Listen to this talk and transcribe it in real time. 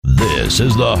This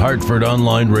is the Hartford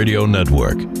Online Radio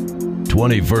Network.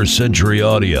 21st Century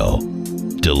Audio.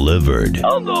 Delivered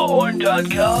on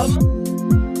thehorn.com.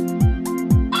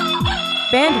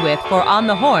 Bandwidth for On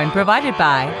the Horn provided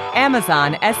by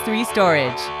Amazon S3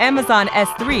 Storage. Amazon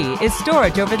S3 is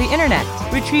storage over the internet.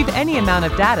 Retrieve any amount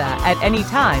of data at any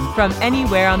time from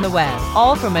anywhere on the web,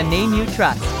 all from a name you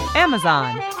trust.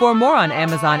 Amazon. For more on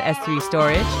Amazon S3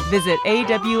 Storage, visit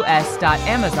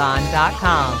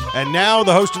aws.amazon.com. And now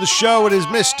the host of the show, it is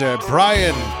Mr.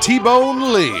 Brian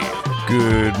T-Bone Lee.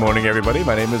 Good morning, everybody.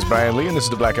 My name is Brian Lee, and this is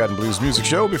the Black Eyed and Blues Music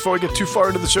Show. Before we get too far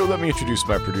into the show, let me introduce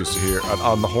my producer here on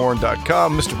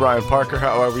onthehorn.com, Mr. Brian Parker.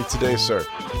 How are we today, sir?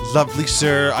 Lovely,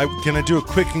 sir. Can I do a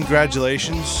quick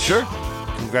congratulations? Sure.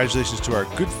 Congratulations to our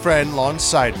good friend, Lon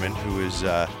Seidman, who is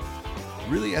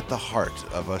really at the heart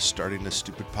of us starting this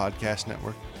stupid podcast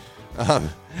network.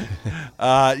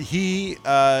 He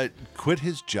quit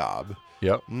his job.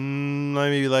 Yep.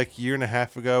 Maybe like a year and a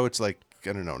half ago. It's like,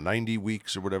 I don't know, 90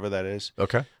 weeks or whatever that is.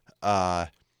 Okay.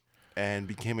 And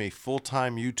became a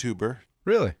full-time YouTuber.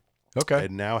 Really? Okay.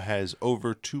 And now has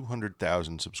over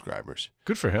 200,000 subscribers.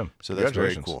 Good for him. So that's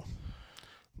very cool.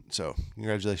 So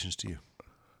congratulations to you.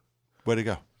 Way to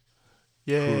go.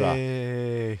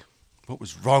 Yay. Hoorah. What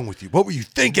was wrong with you? What were you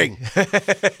thinking? All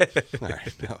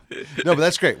right, no, but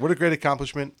that's great. What a great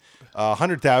accomplishment.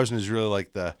 100,000 is really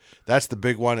like that's the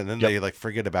big one, and then they like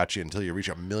forget about you until you reach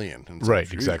 1 million. And Right,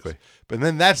 like, exactly. But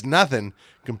then that's nothing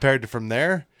compared to from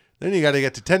there. Then you got to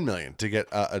get to 10 million to get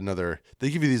another. They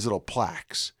give you these little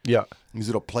plaques. Yeah. These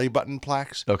little play button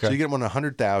plaques. Okay. So you get one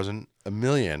 100,000, 1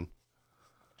 million,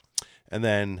 and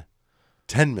then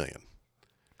 10 million.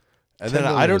 And then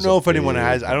I don't know if anyone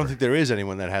has. I don't think there is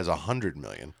anyone that has 100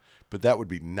 million, but that would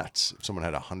be nuts if someone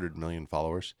had 100 million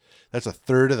followers. That's a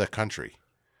third of the country.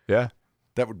 Yeah.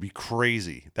 That would be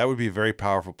crazy. That would be a very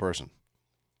powerful person.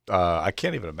 I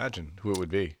can't even imagine who it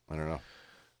would be. I don't know.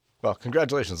 Well,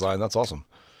 congratulations, Lion. That's awesome.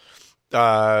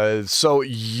 So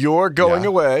you're going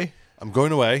away. I'm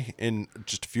going away in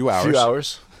just a few hours. A few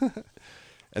hours.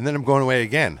 And then I'm going away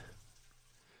again.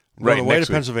 I'm going away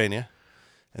to Pennsylvania.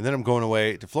 And then I'm going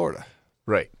away to Florida.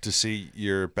 Right. To see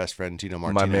your best friend, Tino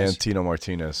Martinez. My man, Tino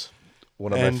Martinez.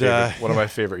 One of my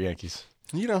favorite Yankees.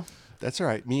 You know, that's all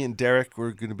right. Me and Derek,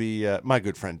 we're going to be, my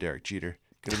good friend Derek Jeter,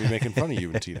 going to be making fun of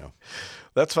you and Tino.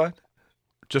 That's fine.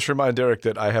 Just remind Derek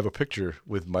that I have a picture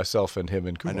with myself and him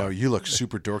and Kumar. I know, you look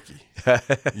super dorky.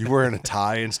 You wearing a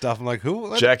tie and stuff. I'm like,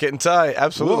 who? Jacket and tie,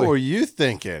 absolutely. What were you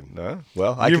thinking?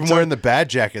 Well, You're even wearing the bad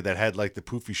jacket that had like the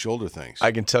poofy shoulder things.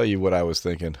 I can tell you what I was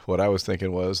thinking. What I was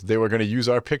thinking was they were going to use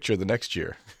our picture the next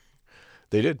year.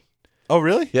 They did. Oh,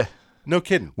 really? Yeah. No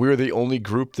kidding. We were the only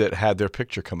group that had their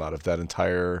picture come out of that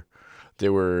entire.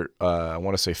 There were, I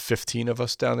want to say 15 of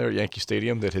us down there at Yankee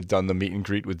Stadium that had done the meet and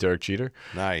greet with Derek Jeter.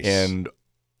 Nice. And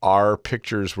our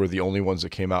pictures were the only ones that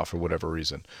came out for whatever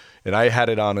reason. And I had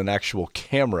it on an actual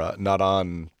camera, not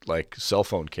on like cell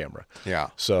phone camera. Yeah.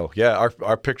 So yeah,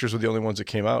 our pictures were the only ones that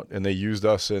came out, and they used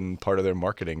us in part of their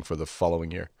marketing for the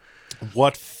following year.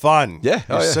 What fun. Yeah.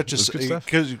 You're yeah. such It was good stuff.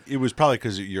 Because it was probably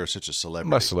because you're such a celebrity.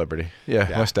 My celebrity.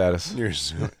 Yeah, my status.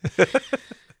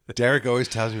 Derek always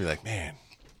tells me like, man,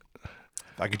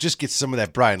 if I could just get some of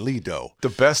that Brian Lee dough. The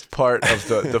best part of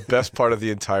the best part of the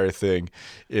entire thing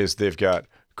is they've got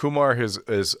Kumar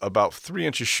is about 3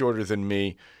 inches shorter than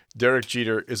me. Derek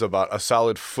Jeter is about a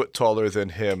solid foot taller than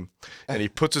him. And he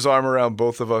puts his arm around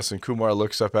both of us, and Kumar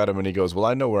looks up at him and he goes, well,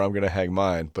 I know where I'm going to hang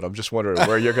mine, but I'm just wondering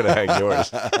where you're going to hang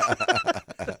yours.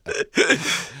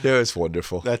 Yeah, it's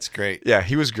wonderful. That's great. Yeah,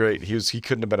 he was great. He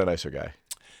couldn't have been a nicer guy.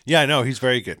 Yeah, no, he's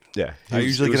very good. Yeah. I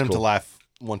usually get him to laugh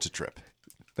once a trip.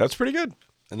 That's pretty good.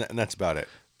 And that's about it.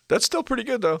 That's still pretty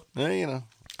good, though. You know,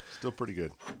 still pretty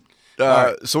good.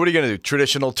 So what are you going to do?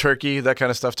 Traditional turkey, that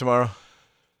kind of stuff tomorrow?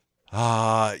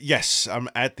 Yes, I'm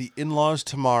at the in-laws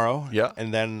tomorrow. Yeah.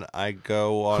 And then I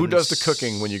go on... Who does the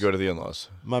cooking when you go to the in-laws?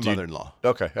 My mother-in-law.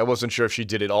 Okay. I wasn't sure if she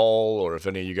did it all or if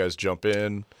any of you guys jump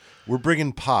in. We're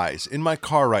bringing pies. In my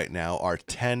car right now are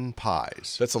 10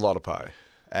 pies. That's a lot of pie.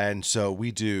 And so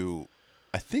we do...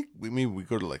 I think we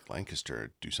go to like Lancaster or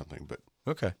do something, but...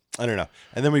 Okay. I don't know.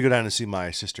 And then we go down to see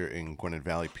my sister in Gwinnett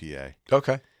Valley, PA.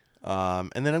 Okay.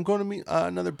 And then I'm going to meet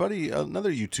another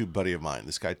YouTube buddy of mine,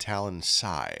 this guy Talon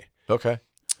Sai. Okay.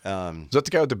 Is that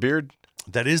the guy with the beard?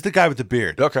 That is the guy with the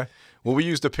beard. Okay. Well, we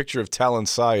used a picture of Talon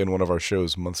Sai in one of our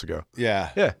shows months ago.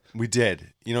 Yeah. Yeah. We did.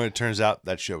 You know, it turns out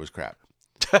that show was crap.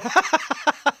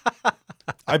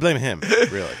 I blame him,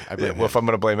 really. Well, if I'm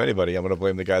going to blame anybody, I'm going to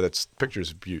blame the guy that's pictures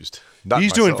abused.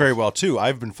 He's doing very well, too.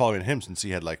 I've been following him since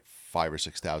he had like 5,000 or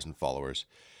 6,000 followers.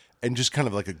 And just kind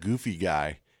of like a goofy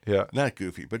guy. Yeah. Not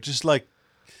goofy, but just like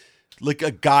like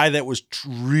a guy that was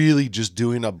really just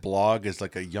doing a blog as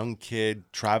like a young kid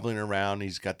traveling around.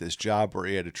 He's got this job where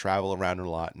he had to travel around a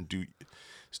lot and do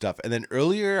stuff. And then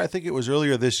I think it was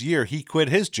earlier this year, he quit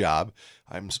his job.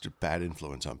 I'm such a bad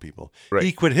influence on people. Right.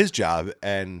 He quit his job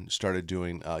and started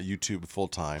doing YouTube full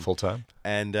time. Full time.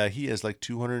 And he has like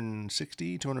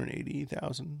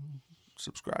 280,000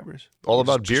 subscribers. All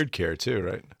about beard care too,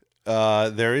 right?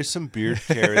 There is some beard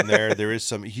care in there. There is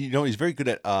some. He's very good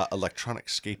at electronic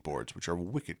skateboards, which are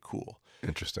wicked cool.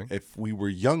 Interesting. If we were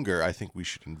younger, I think we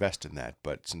should invest in that.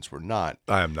 But since we're not,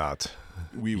 I am not.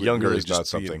 We would Younger really is not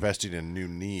just be something. investing in new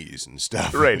knees and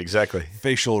stuff. Right, exactly.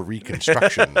 Facial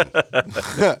reconstruction.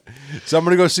 So I'm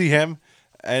gonna go see him,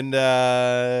 and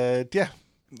yeah,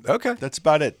 Okay. that's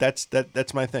about it.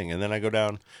 That's my thing. And then I go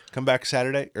down, come back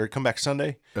Sunday,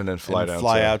 And then fly down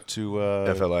fly to out to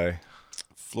FLA.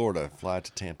 Florida, fly out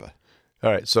to Tampa. All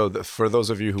right. So for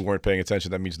those of you who weren't paying attention,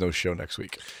 that means no show next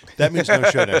week. That means no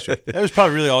show next week. That was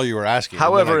probably really all you were asking.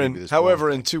 However, And then I gave you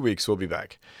this in 2 weeks we'll be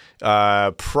back.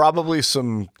 Probably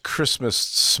some Christmas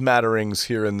smatterings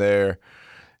here and there,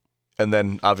 and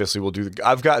then obviously we'll do. Do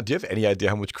you have any idea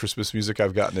how much Christmas music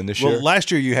I've gotten in this year? Well,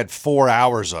 last year you had 4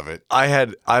 hours of it.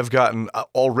 I've gotten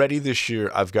already this year.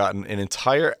 I've gotten an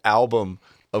entire album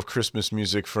of Christmas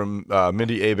music from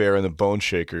Mindy Abair and the Bone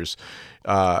Shakers.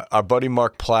 Our buddy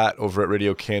Mark Platt over at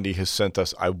Radio Candy has sent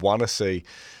us, I want to say,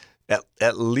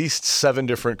 at least 7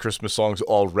 different Christmas songs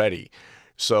already.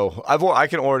 So I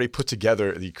can already put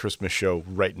together the Christmas show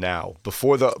right now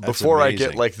before I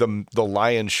get like the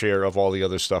lion's share of all the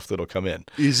other stuff that'll come in.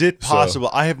 Is it possible?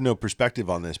 I have no perspective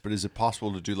on this, but is it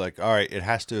possible to do like, all right, it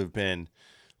has to have been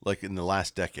like in the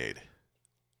last decade?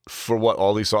 For what,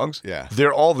 all these songs? Yeah.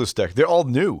 They're all this deck. They're all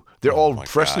new. They're all my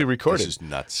freshly God. recorded. This is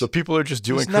nuts. So people are just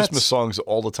doing This is nuts. Christmas songs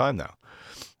all the time now.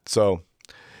 So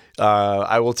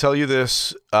I will tell you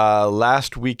this.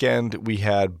 Last weekend, we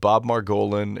had Bob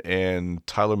Margolin and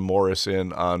Tyler Morris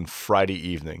in on Friday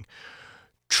evening.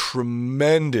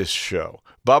 Tremendous show.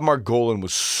 Bob Margolin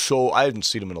was I hadn't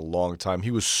seen him in a long time.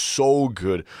 He was so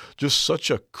good. Just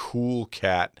such a cool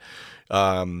cat.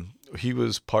 He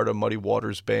was part of Muddy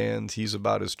Waters band. He's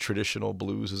about as traditional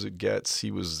blues as it gets.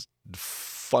 He was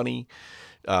funny,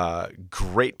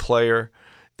 great player.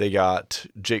 They got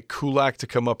Jake Kulak to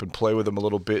come up and play with him a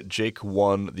little bit. Jake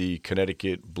won the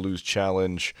Connecticut Blues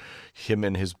Challenge. Him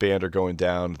and his band are going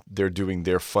down. They're doing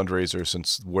their fundraiser.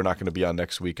 Since we're not going to be on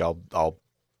next week, I'll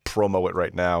promo it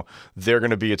right now. They're going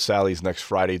to be at Sally's next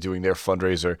Friday doing their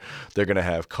fundraiser. They're going to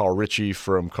have Carl Ritchie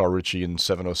from Carl Ritchie and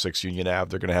 706 Union Ave.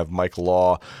 They're going to have Mike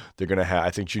Law. They're going to have, I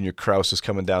think Junior Krause is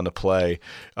coming down to play.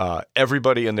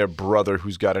 Everybody and their brother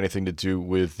who's got anything to do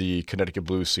with the Connecticut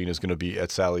blues scene is going to be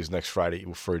at Sally's next Friday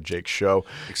for Jake's show.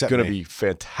 Except It's going to me. be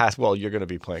fantastic. Well, you're going to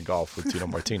be playing golf with Tino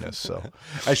Martinez. So,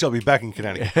 I shall be back in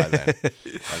Connecticut by then. By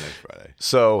next Friday.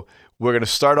 so we're going to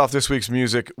start off this week's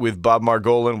music with Bob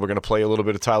Margolin. We're going to play a little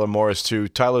bit of Tyler Morris, too.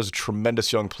 Tyler's a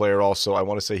tremendous young player also. I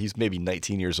want to say he's maybe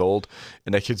 19 years old,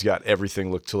 and that kid's got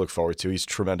everything to look forward to. He's a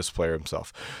tremendous player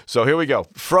himself. So here we go.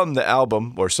 From the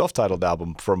album, or self-titled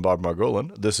album from Bob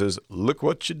Margolin, this is Look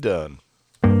What You Done.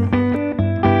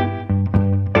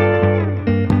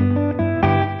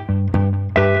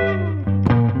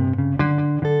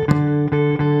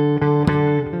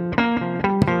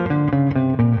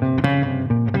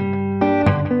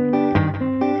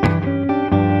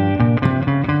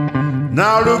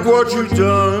 Now look what you've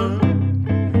done.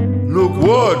 Look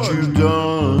what you've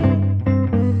done.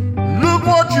 Look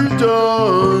what you've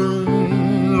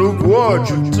done. Look what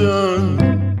you've done.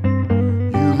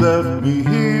 You left me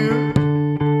here,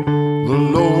 the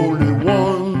lonely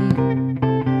one.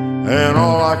 And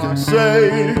all I can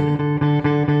say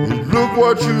is look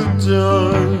what you've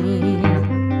done.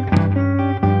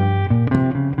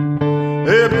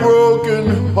 A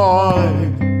broken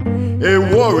heart, a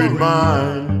worried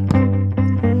mind.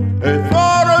 I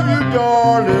thought of you,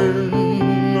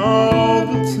 darling, all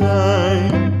the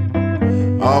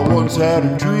time. I once had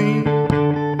a dream,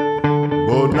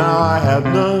 but now I have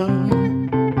none.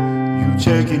 You've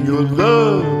taken your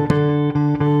love,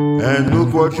 and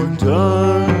look what you've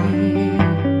done.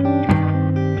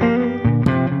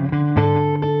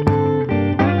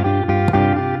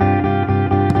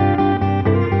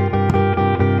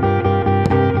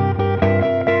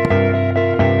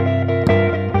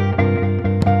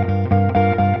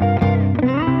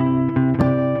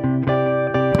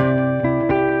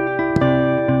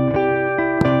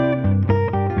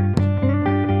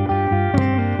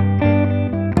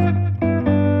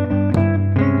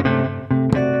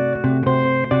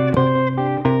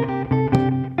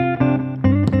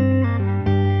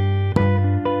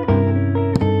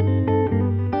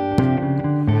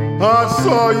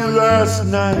 last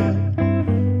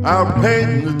night out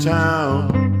painting the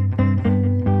town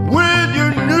with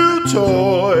your new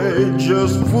toy,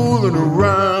 just fooling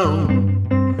around.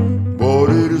 But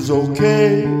it is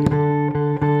okay,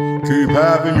 keep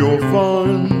having your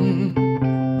fun,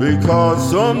 because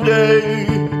someday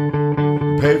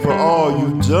pay for all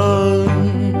you've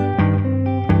done.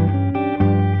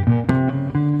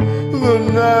 The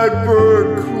night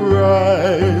bird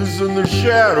cries and the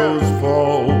shadows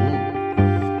fall,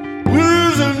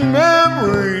 losing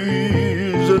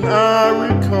memories, and I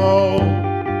recall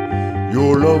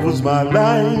your love was my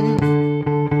life,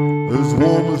 as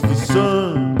warm as the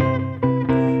sun,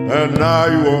 and now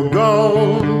you are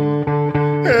gone,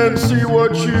 and see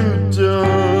what you've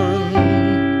done.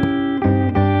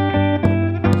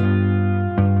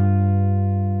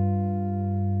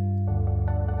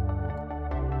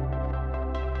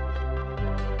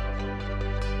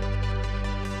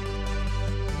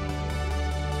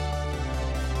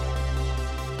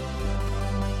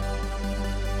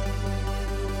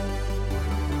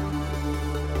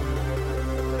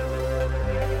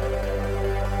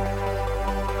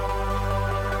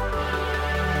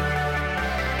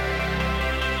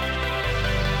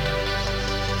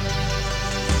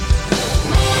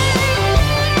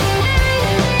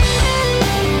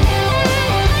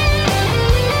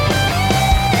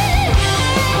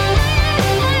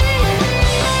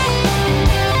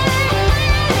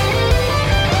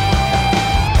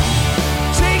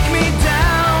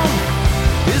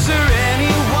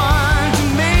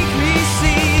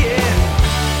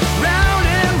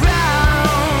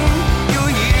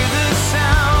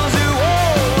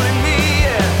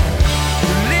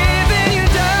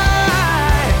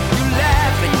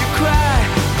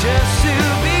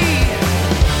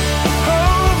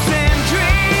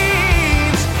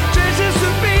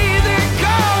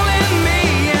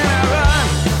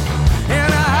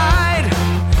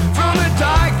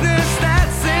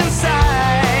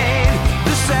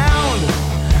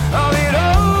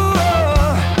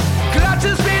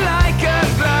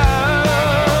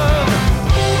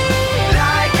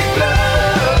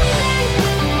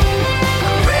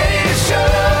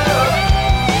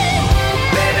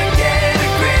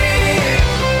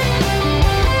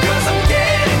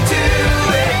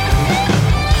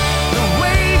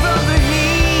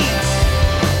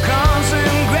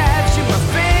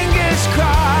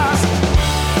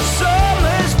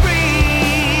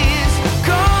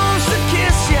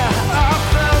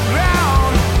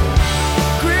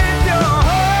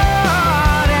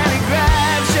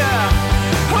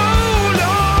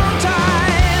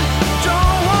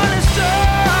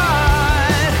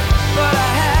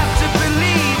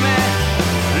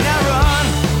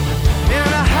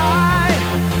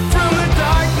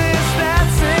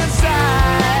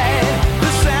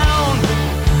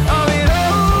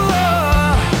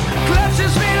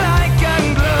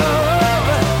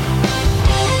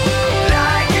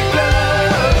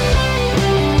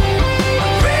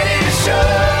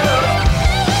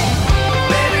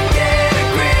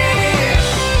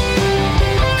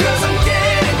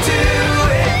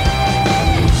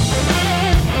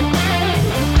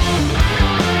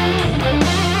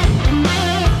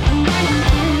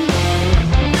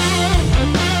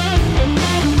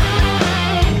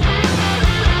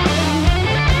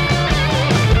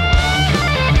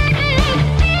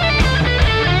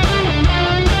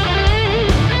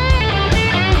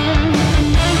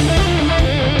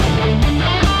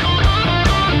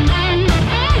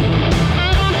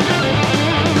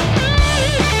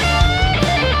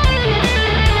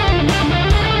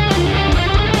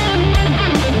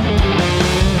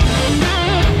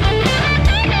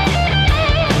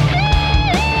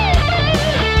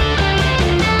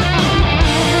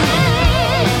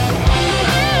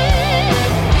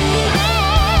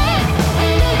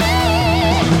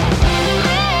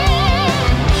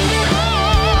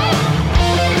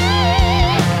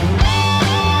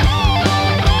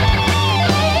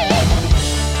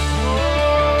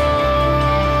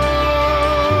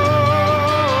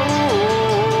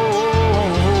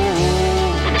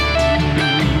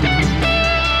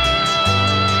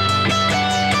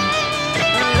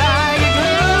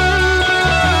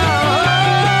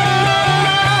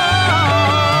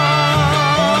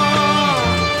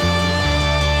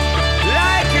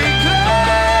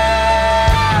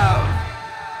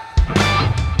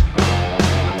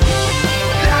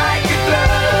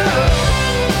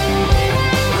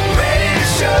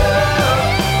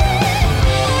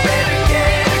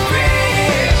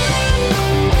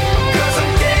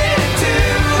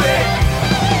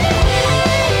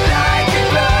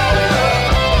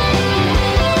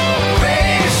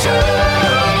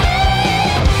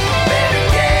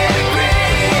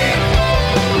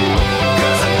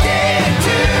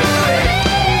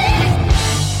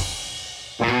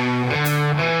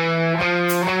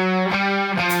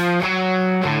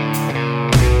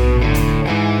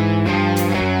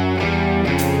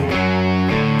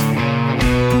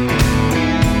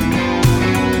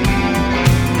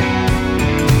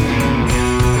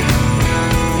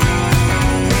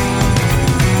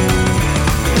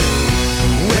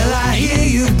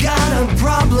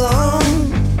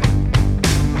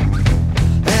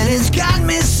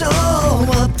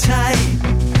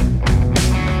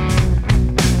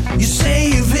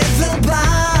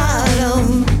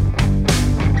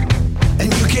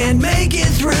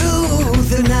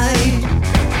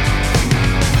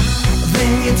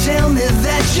 tell me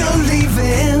that you're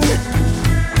leaving,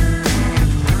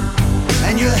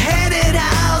 and you're headed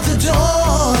out the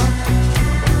door.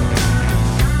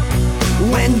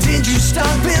 When did you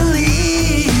start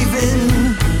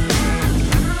believing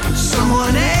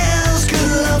someone else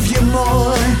could love you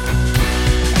more?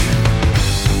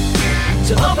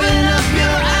 So open up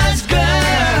your eyes,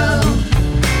 girl.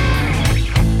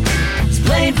 It's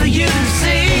plain for you to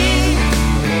see.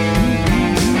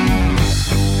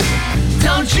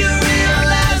 Don't you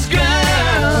realize,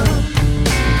 girl,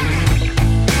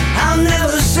 I'll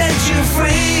never set you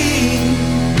free.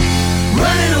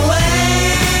 Running away,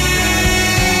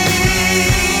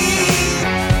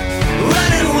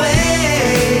 running away.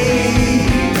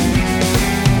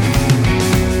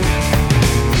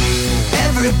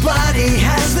 Everybody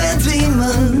has their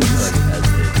demons,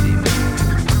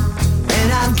 and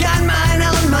I've got mine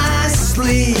on my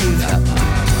sleeve.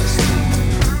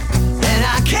 And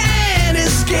I can't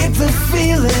escape the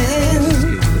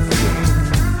feeling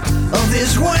of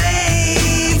this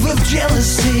wave of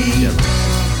jealousy.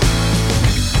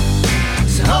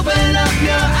 So open up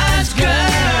your eyes,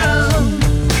 girl.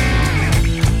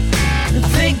 I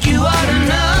think you ought to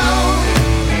know.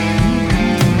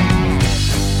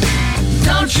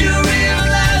 Don't you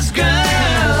realize,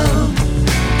 girl,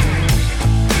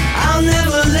 I'll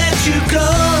never let you go.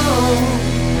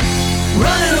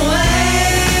 Running away,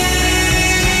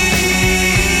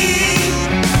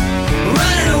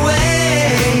 running away.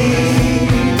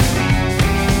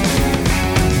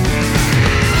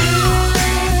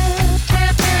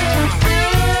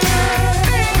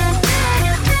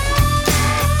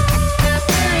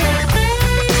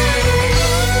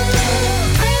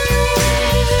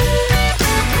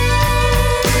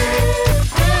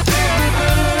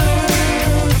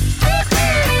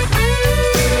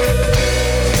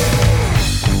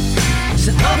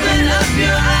 So open up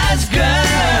your eyes,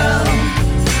 girl.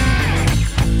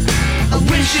 I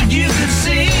wish that you could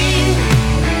see.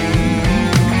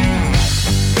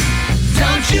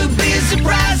 Don't you be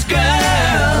surprised,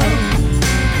 girl,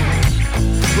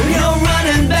 when you're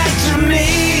running back to me.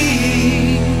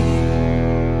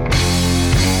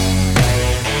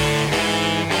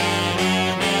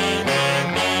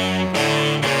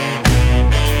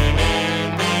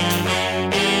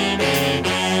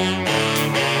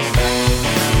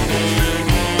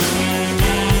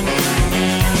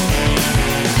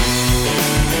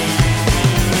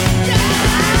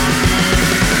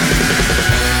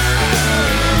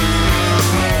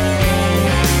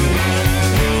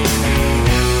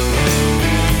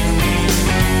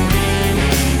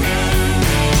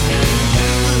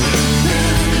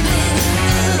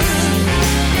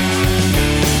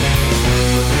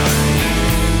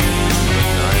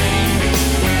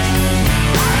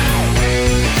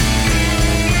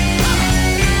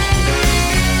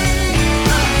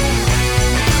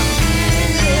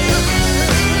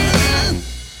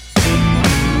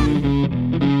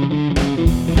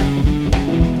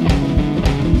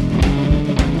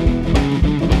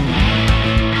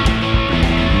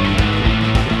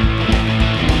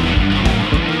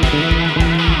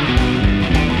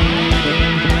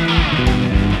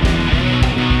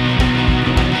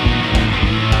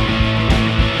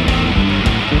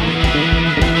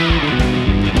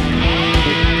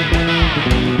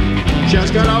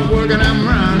 Just got off work and I'm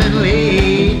running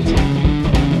late.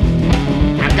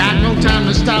 I got no time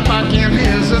to stop, I can't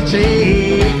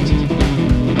hesitate.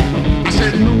 I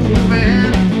said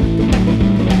moving,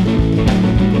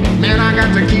 man, I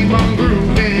got to keep on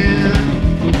grooving.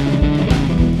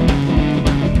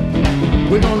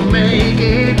 We're gonna make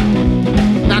it,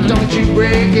 now don't you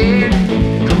break it.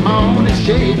 Come on and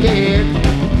shake it,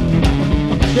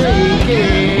 shake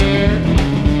it.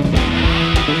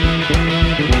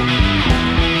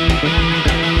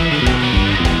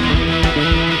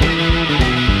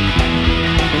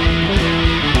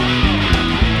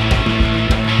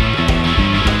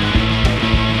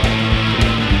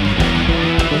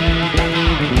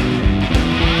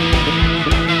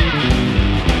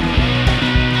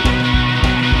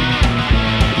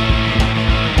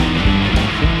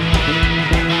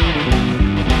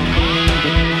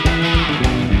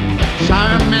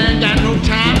 Sorry, man, got no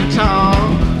time to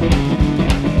talk.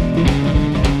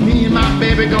 Me and my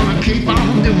baby gonna keep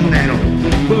on doing that old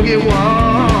boogie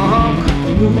walk,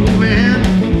 moving.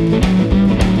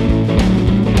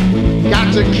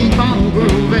 Got to keep on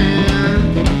grooving.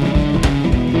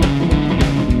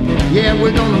 Yeah,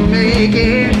 we're gonna make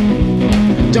it.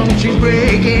 Don't you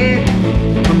break it.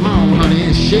 Come on, honey,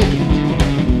 and shake it.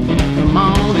 Come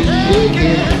on and shake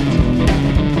it.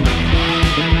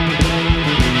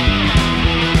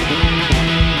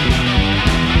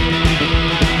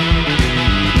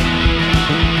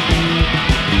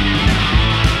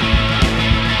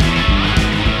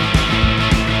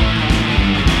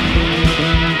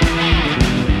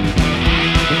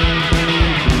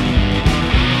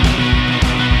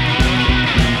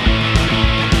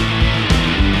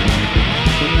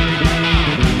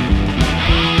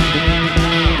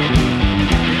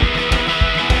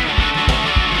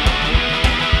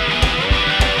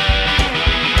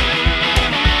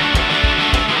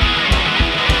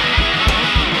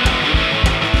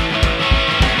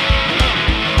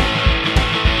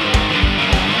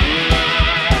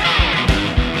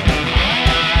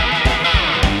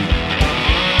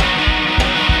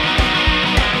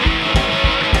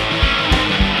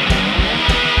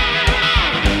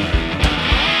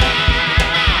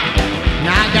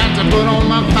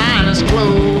 is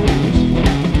closed.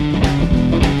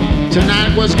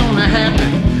 Tonight what's gonna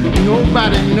happen,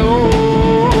 nobody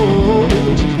knows.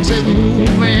 Says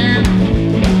moving,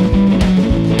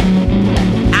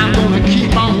 I'm gonna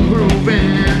keep on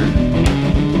grooving.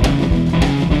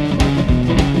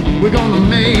 We're gonna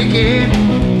make it,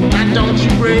 now don't you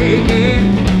break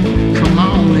it. Come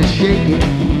on and shake it.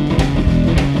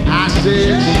 I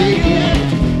said shake it.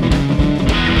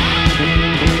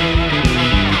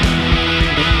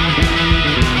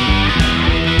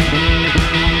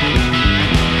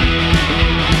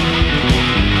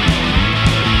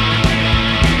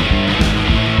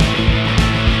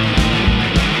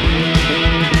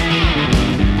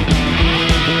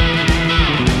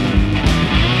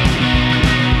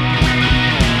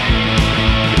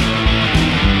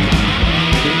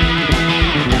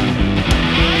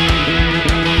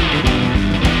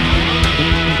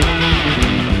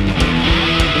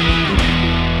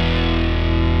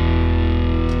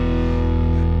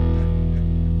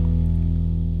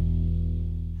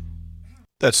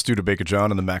 That's Studebaker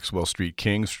John and the Maxwell Street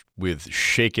Kings with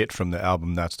Shake It from the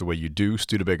album That's the Way You Do.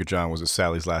 Studebaker John was at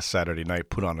Sally's last Saturday night,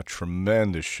 put on a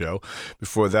tremendous show.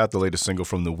 Before that, the latest single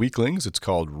from the Weaklings, it's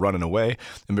called Running Away.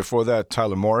 And before that,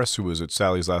 Tyler Morris, who was at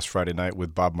Sally's last Friday night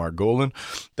with Bob Margolin.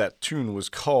 That tune was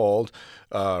called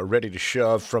Ready to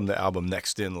Shove from the album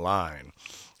Next in Line.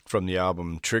 From the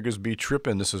album Triggers Be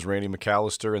Trippin', this is Randy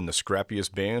McAllister and the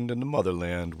scrappiest band in the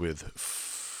motherland with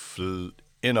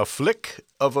In a Flick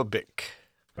of a Bic.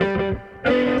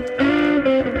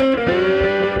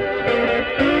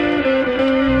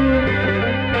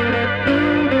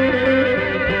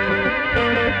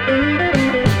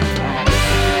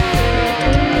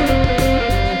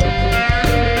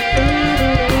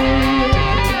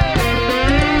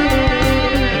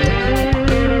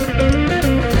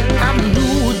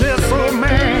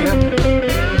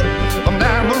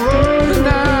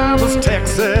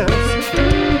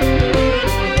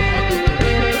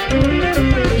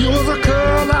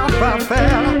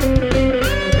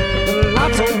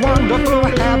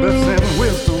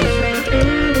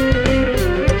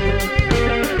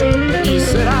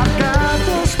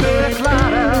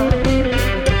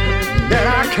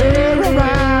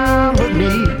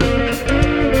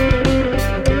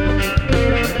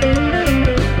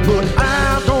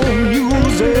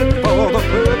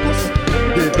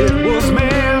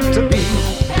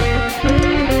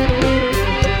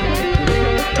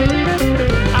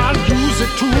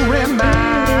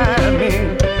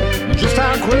 Just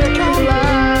how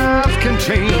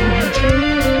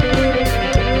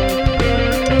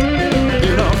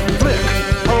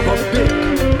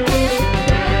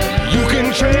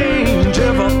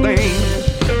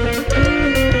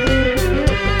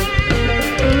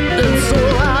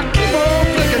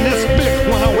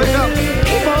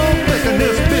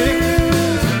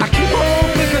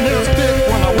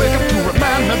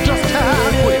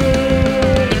quick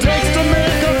it takes to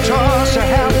make a choice.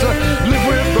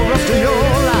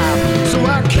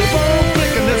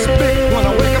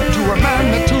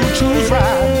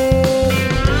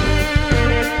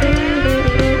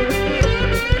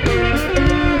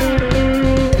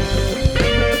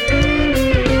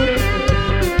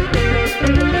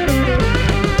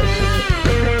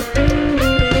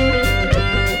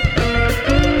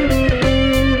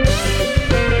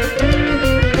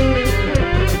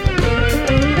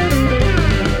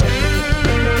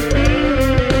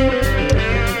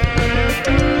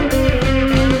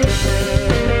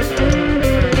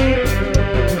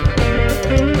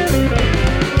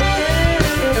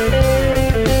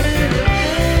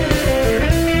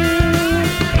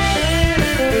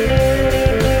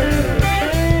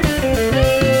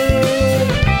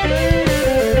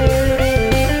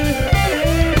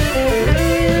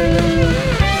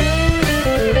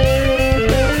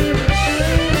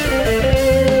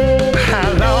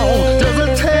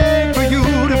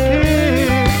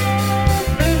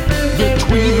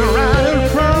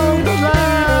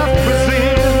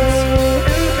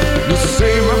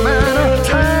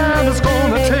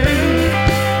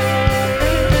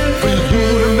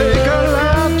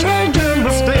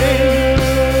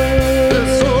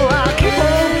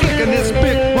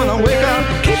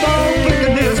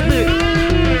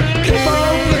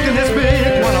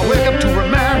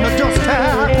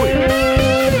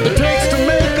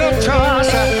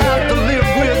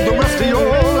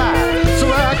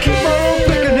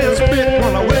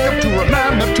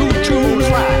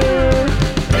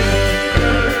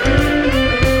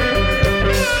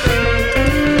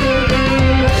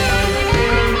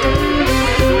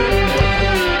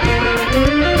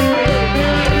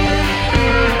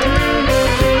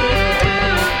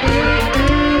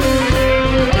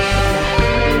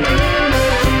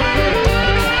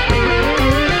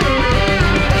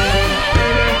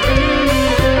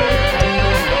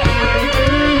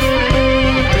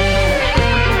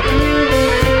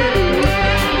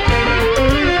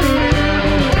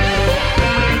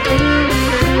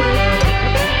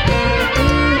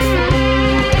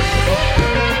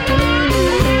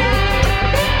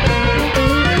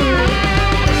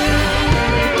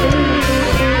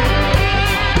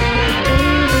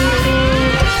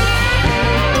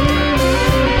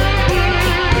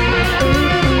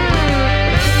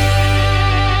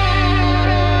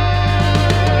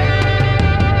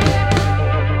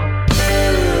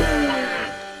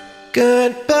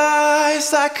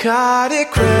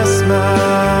 psychotic Christmas.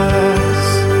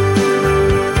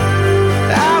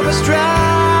 I was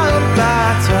drowned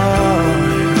by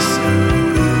toys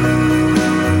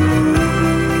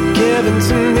given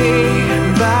to me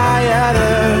by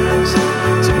others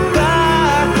to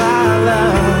buy my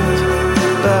love.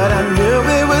 But I knew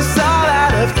it was all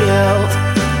out of guilt.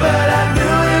 But I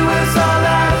knew it was all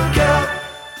out of guilt.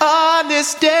 On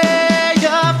this day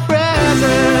of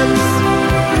presents,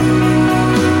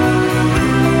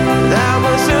 that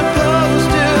was supposed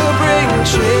to bring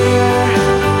cheer.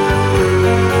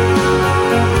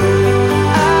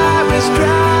 I was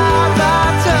drowned by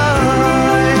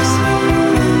toys,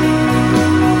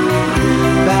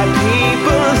 by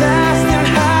people less than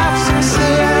half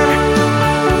sincere.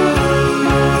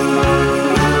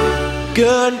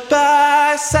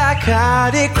 Goodbye,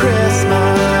 psychotic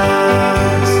Christmas.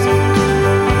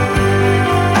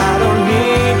 I don't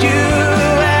need you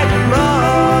anymore.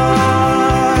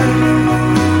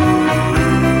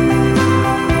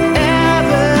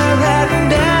 Ever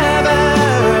and ever.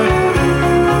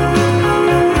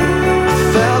 I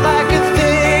felt like a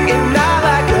thing and not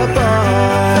like a boy.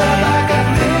 Felt like a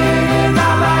thing and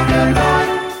not like a boy.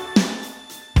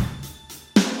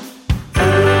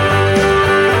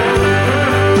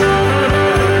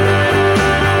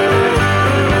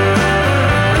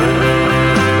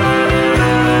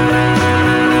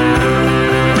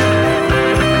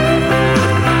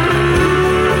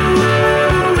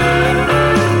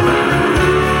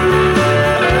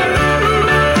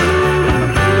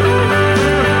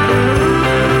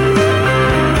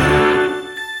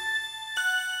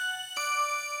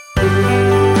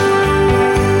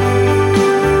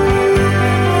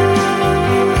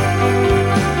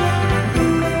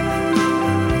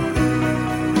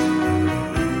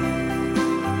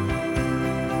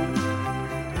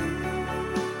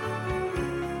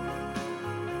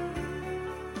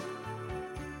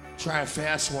 Try a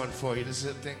fast one for you. This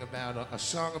is a thing about a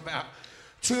song about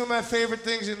two of my favorite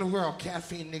things in the world,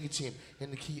 caffeine and nicotine, in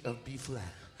the key of B flat.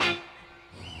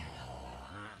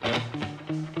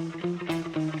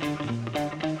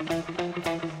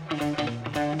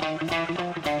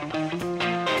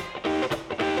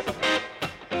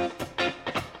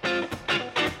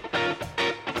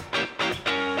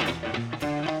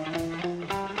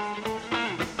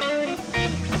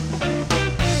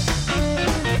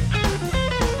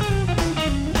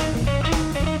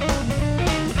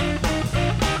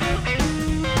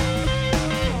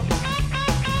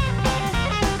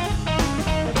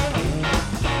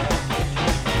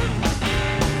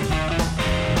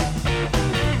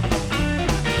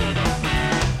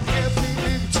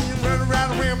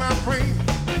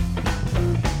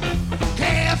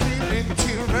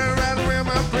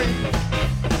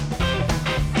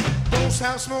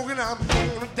 Smoking, I'm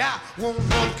gonna die. Won't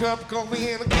one cup of coffee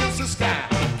in against the sky.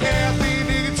 Caffeine,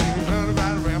 nicotine, running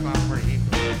right around my brain.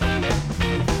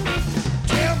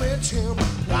 Tell me,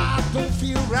 why I don't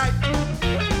feel right.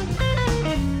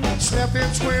 Slept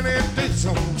in 20 days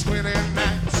on 20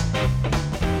 nights.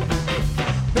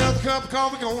 Another cup of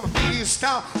coffee gonna be a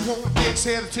star. Want a big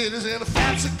set of titties and a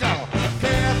fat cigar.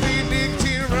 Caffeine,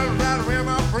 nicotine, running right around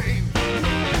my brain.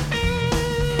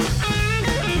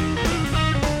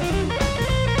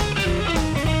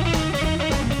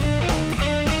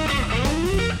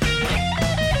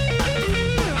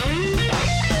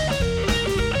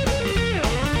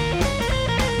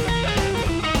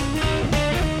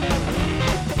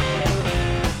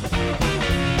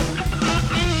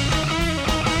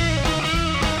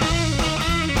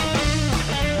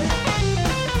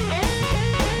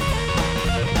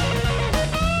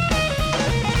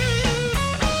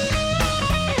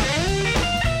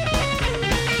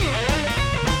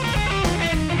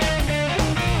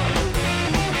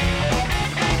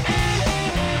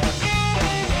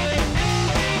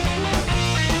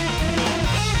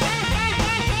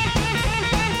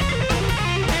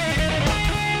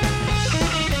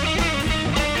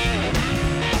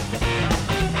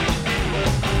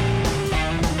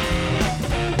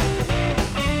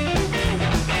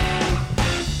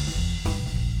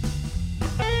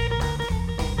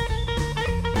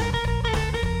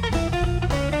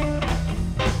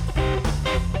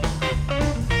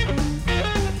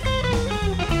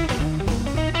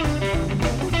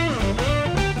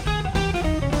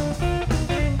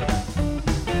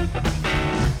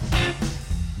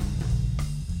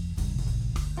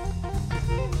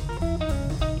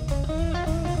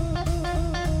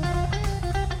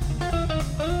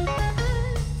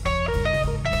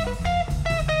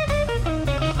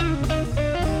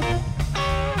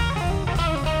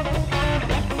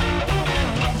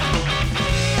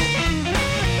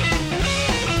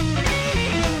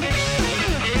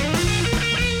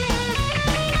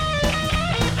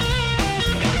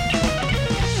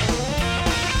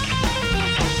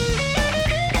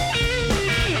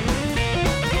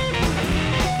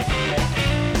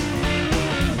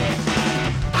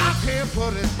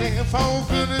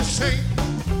 shake.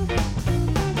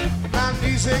 My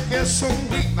knees they get so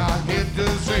weak, my head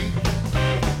does ache.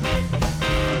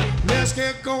 Let's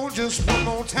get going just one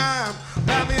more time.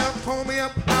 Wrap me up, pull me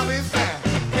up, I'll be fine.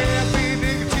 Caffeine,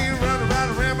 nicotine, running right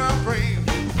around my brain.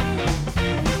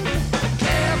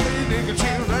 Caffeine,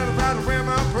 nicotine, running right around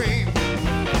my brain.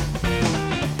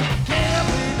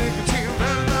 Caffeine, nicotine,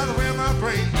 running right around my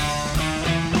brain.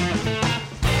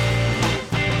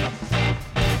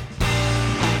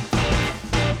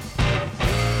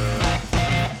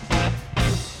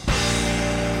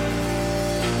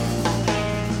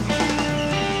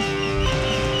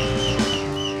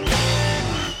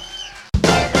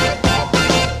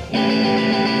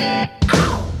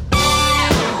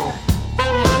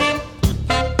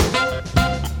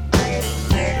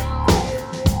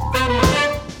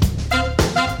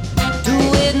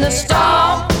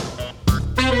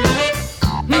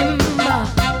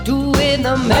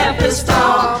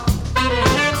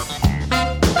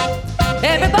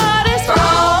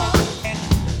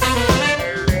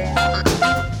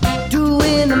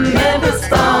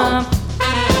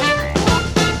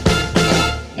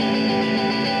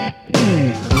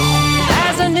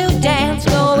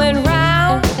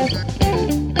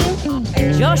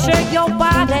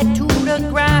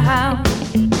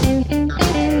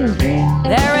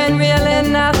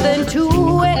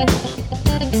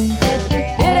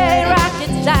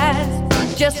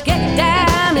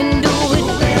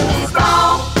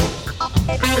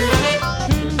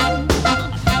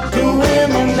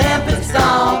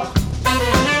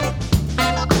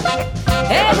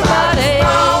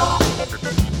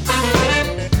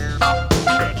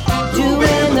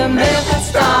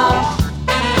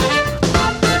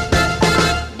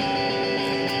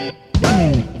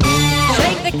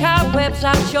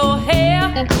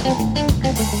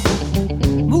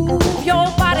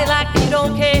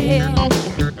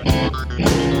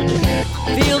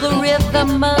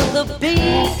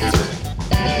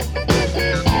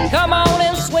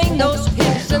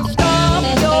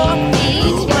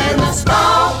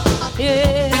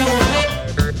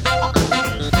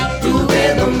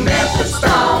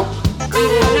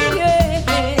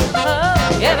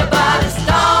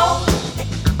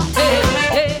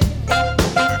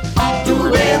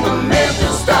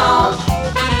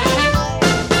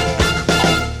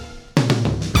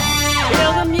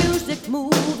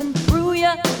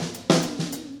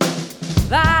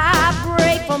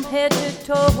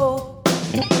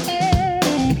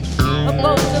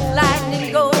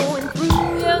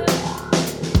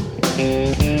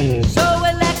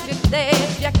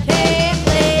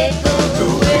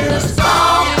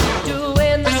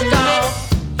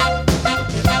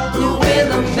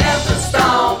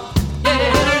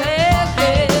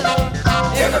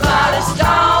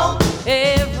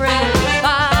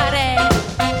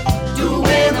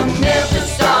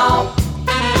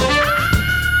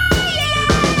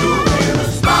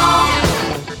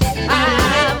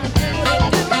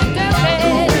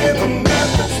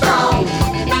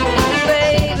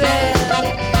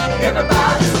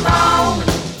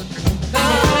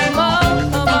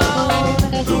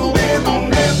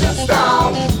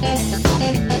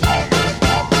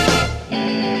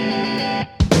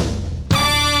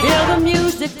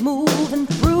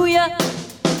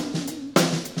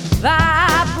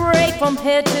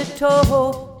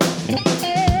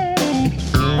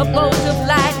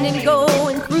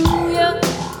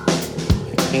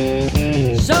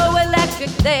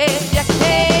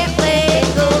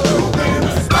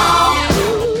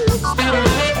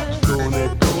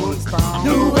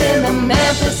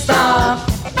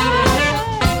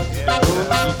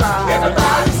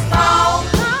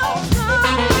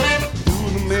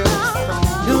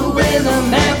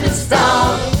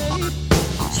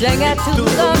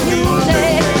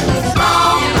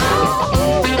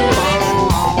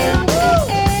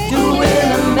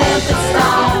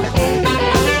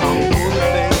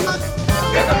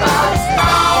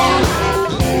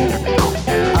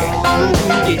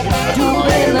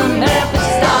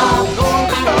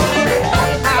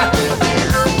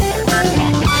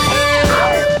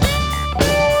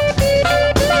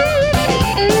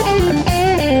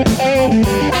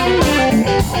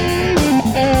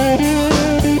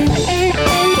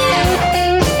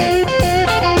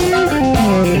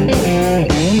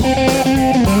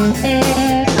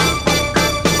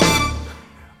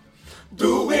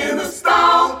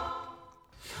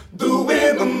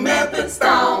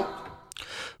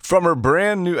 From her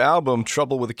brand new album,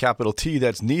 Trouble with a Capital T,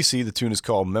 that's Niecy. The tune is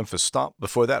called Memphis Stomp.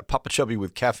 Before that, Papa Chubby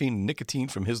with Caffeine Nicotine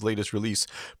from his latest release,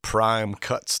 Prime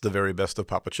Cuts, the very best of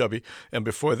Papa Chubby. And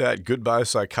before that, Goodbye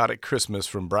Psychotic Christmas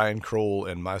from Brian Kroll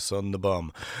and My Son the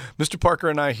Bum. Mr. Parker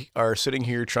and I are sitting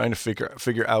here trying to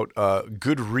figure out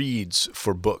good reads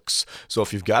for books. So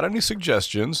if you've got any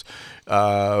suggestions,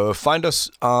 find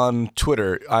us on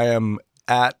Twitter. I am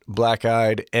at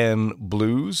Black-Eyed N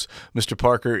Blues. Mr.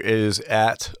 Parker is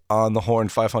at On the Horn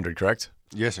 500, correct?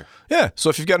 Yes, sir. Yeah. So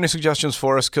if you've got any suggestions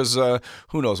for us, because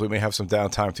who knows, we may have some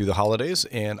downtime through the holidays,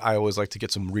 and I always like to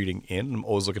get some reading in. I'm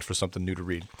always looking for something new to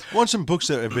read. Want some books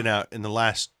that have been out in the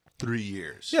last 3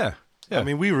 years? Yeah. I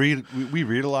mean, we read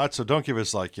a lot, so don't give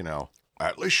us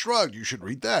Atlas Shrugged. You should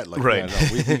read that. Right. Yeah,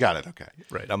 no, we got it. Okay.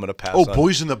 Right. I'm gonna pass. Oh, on.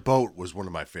 Boys in the Boat was one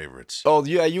of my favorites. Oh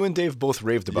yeah, you and Dave both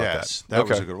raved about yes, that. That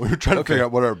was a good one. We were trying to figure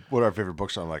out what our favorite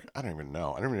books are. I'm like, I don't even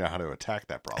know. I don't even know how to attack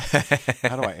that problem.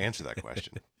 How do I answer that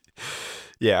question?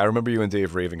 Yeah, I remember you and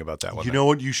Dave raving about that one. You know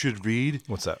what you should read?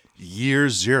 What's that? Year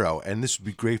Zero, and this would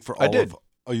be great for all of.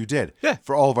 Oh, you did? Yeah.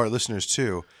 For all of our listeners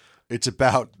too. It's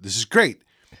about. This is great.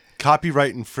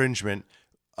 Copyright infringement.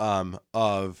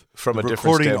 Of from a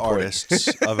recording artists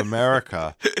of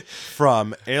America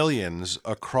from aliens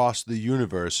across the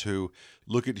universe who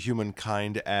look at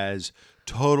humankind as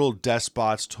total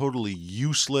despots, totally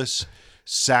useless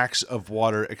sacks of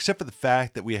water, except for the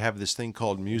fact that we have this thing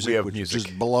called music, which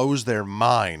just blows their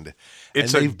mind.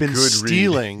 It's and they've been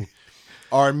stealing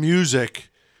our music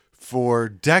for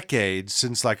decades,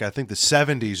 since I think the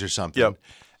 70s or something. Yep.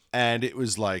 And it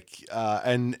was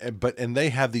and they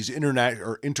have these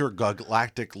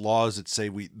intergalactic laws that say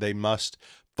they must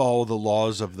follow the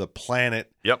laws of the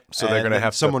planet. Yep. So they're going to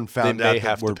have someone found out they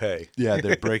have to pay. Yeah,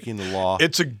 they're breaking the law.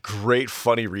 It's a great,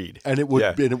 funny read, and it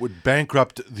would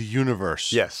bankrupt the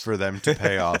universe. Yes. For them to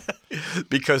pay off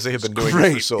because they have been doing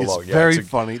it for so long. It's very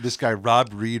funny. This guy Rob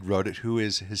Reed wrote it, who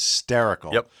is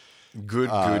hysterical. Yep. Good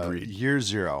read. Year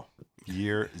Zero.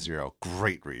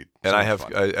 Great read. And I have,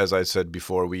 as I said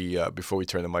before we turn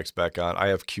the mics back on, I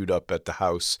have queued up at the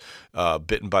house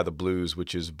Bitten by the Blues,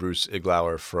 which is Bruce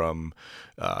Iglauer from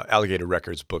Alligator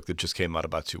Records book that just came out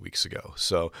about 2 weeks ago.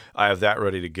 So I have that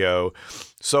ready to go.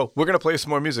 So we're going to play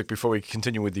some more music before we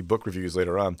continue with the book reviews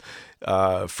later on.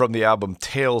 From the album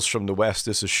Tales from the West,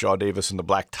 this is Shaw Davis and the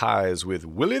Black Ties with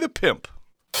Willie the Pimp.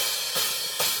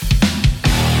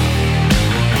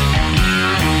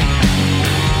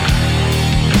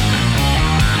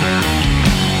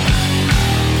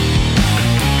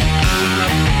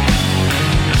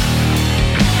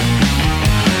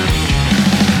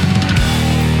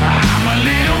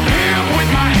 Black.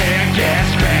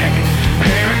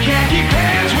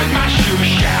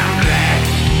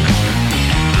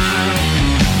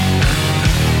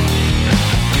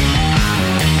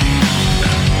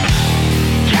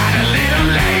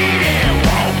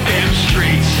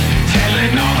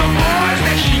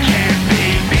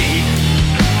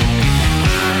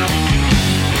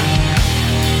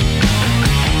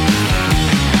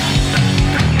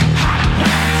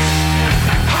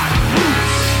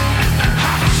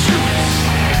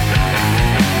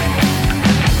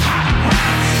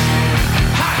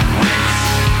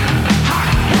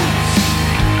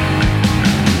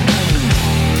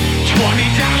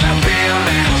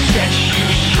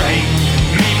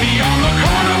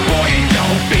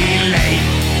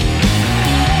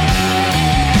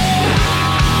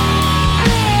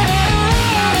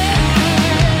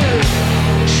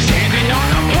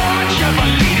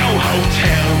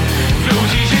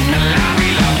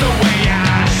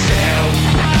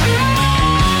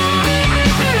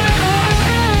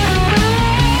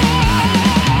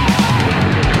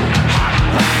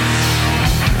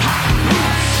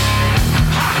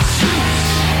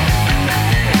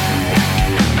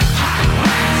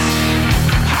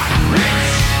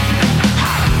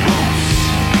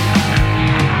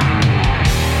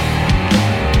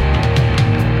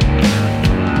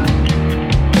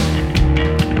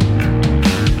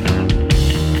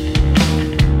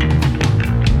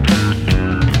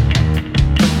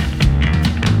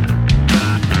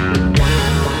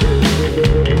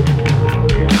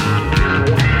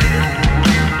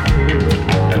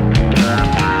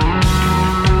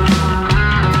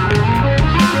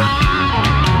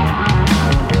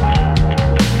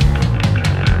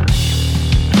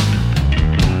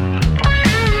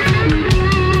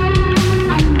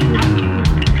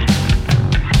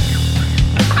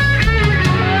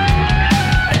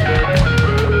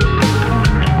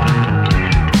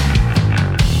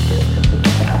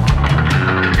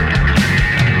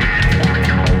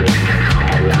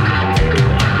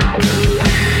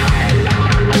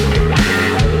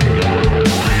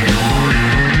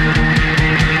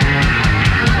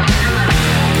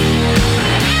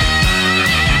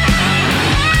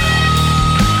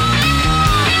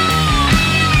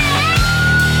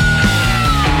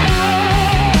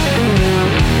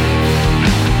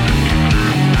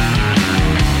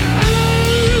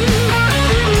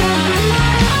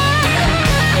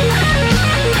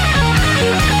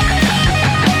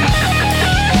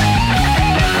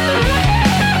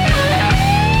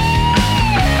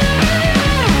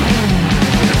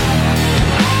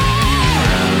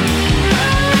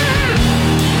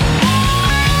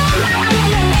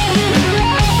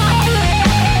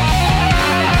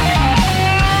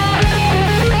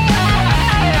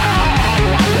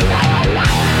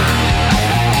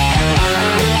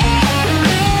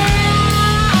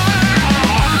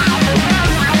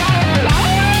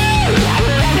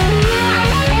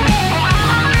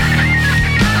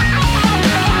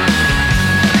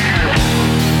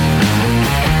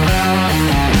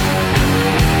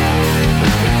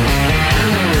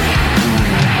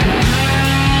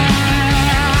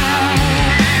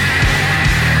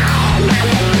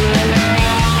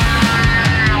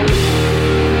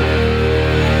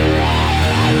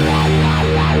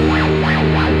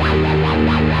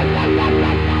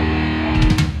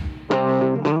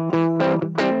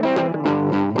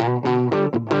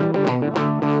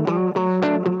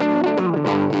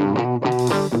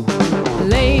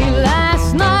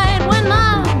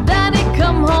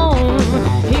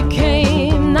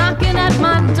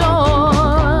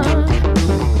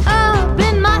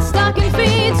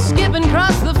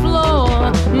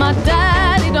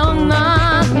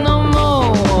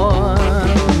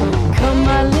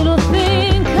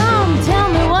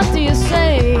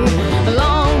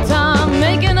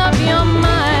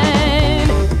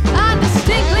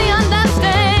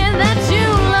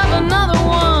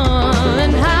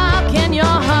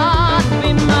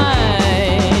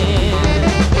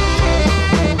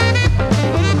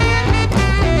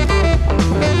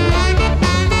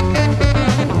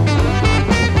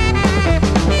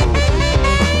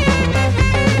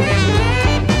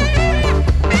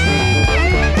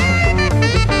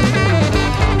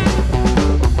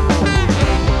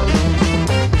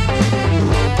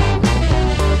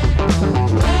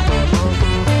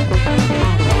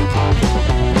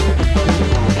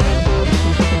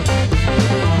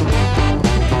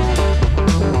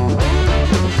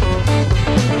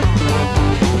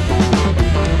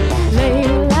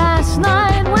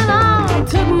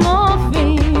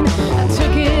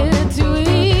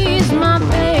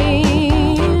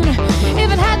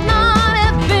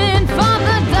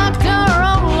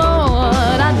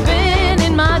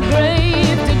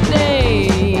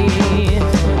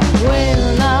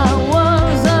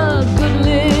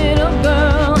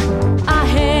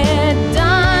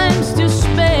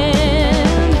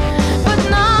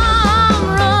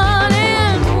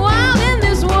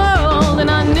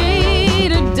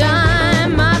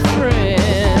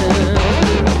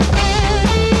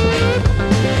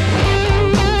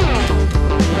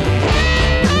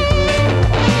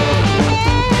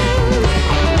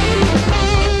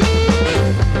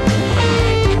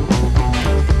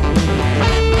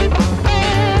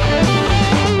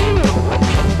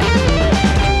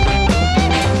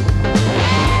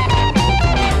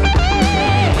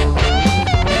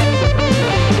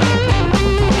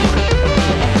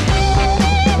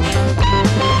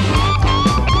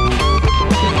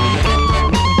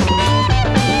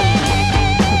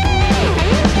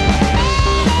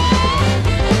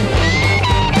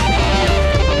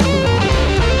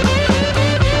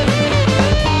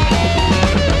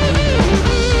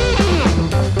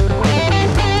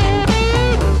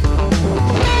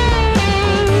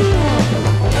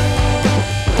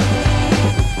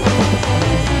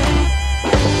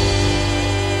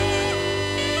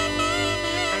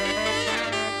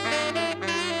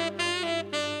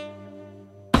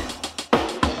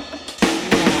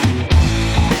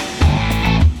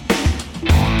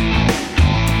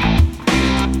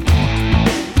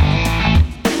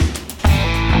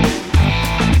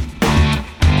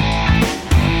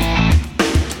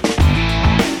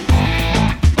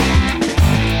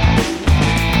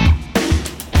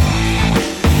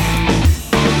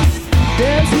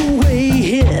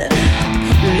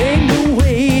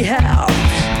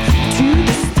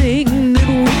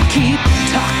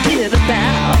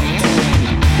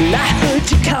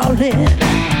 you calling.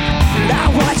 I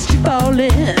watched you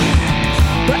falling,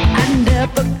 but I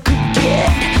never could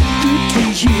get through to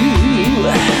you.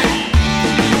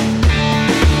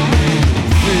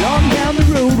 Long down the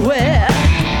road where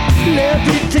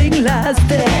everything lies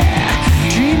there.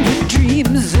 Dream your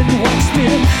dreams and watch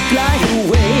them fly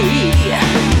away.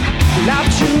 I'm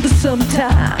sure that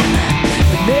sometime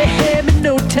there may be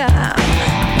no time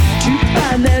to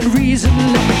find that reason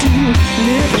left to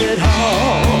live it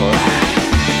all.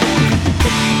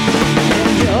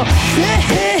 And you're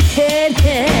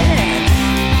fading,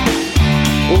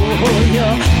 oh,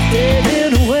 you're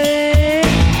fading away.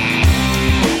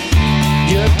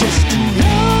 You're just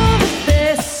another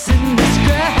face in this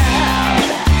crowd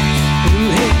who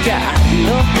ain't got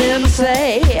nothing to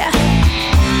say.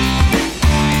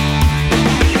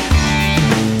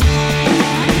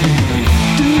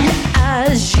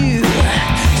 You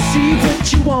see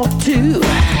what you want to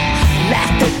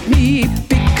laugh at me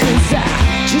because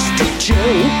I'm just a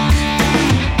joke.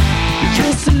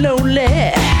 You're so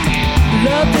lonely,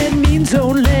 loving means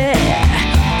only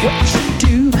what you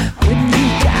do when you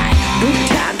got no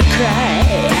time to cry.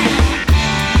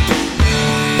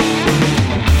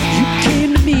 You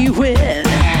came to me when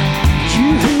you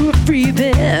were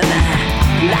breathing.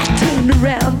 I turned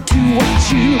around to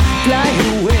watch you fly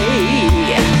away.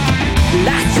 I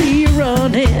see you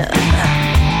running,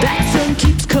 that sun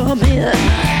keeps coming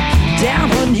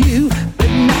down on you, but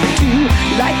not to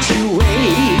light your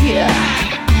way.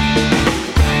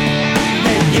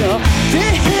 And you're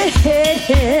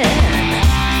fading,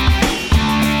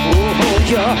 oh,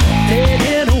 you're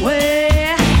fading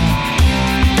away.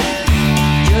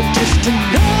 You're just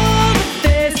another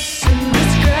face in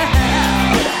this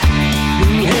crowd who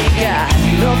ain't got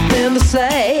nothing to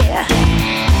say.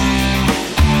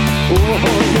 Oh,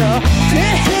 you're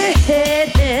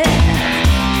fading.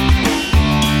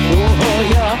 Oh,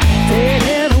 you're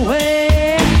fading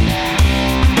away.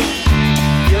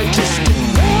 You're just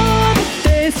another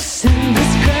face in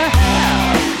this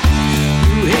crowd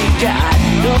who ain't got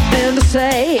nothing to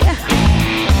say.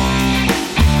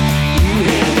 You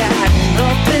ain't got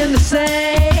nothing to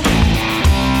say.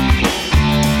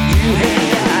 You ain't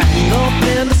got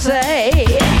nothing to say.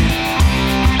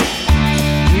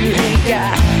 You ain't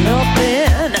got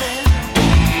nothing to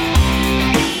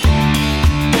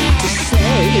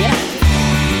say.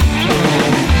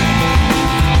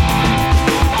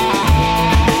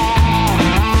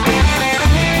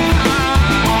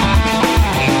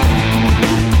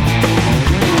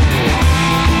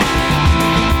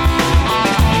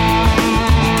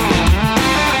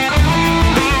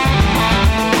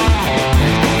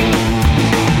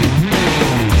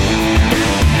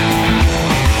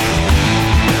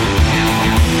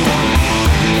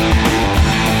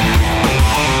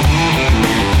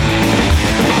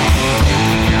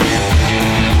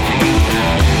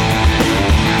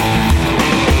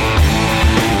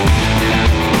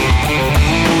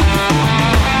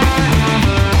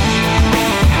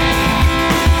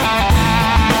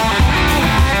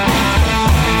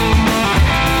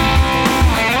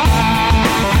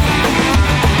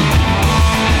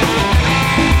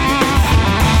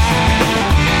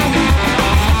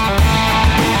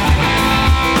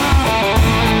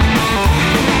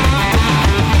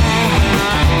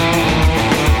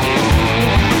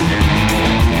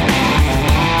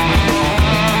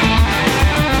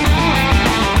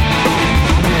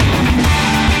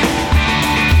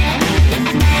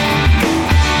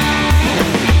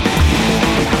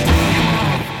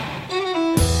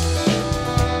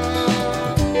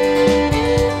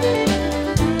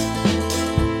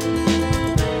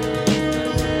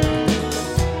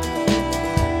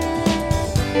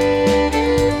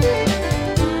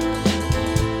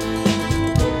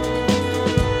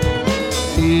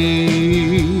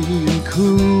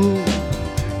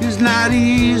 not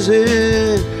easy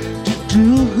to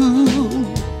do.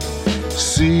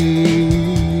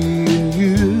 Seeing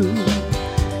you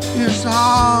is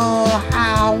all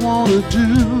I wanna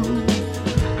do.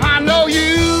 I know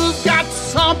you've got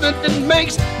something that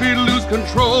makes me lose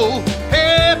control.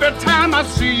 Every time I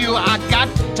see you, I got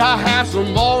to have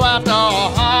some more after a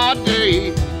hard day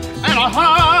and a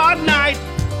hard night.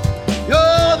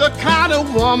 You're the kind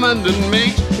of woman that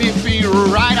makes me feel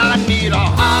right. I need a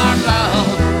hard love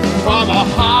from a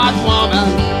hard woman.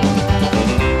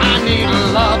 I need a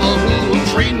lover who will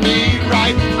treat me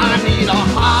right. I need a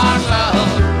hard love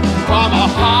from a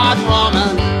hard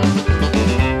woman.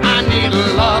 I need a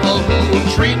lover who will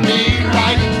treat me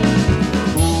right.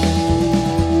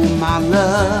 Oh, my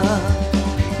love,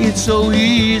 it's so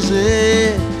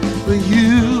easy for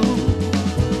you.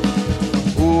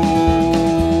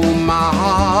 My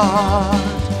heart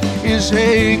is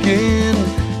aching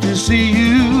to see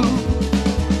you.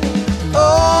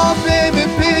 Oh, baby,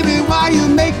 baby, why you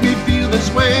make me feel this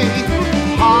way?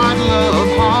 Hard love,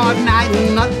 hard night,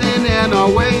 nothing in a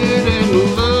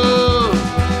waiting love.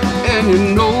 And you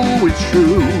know it's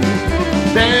true.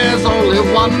 There's only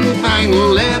one thing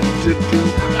left to do.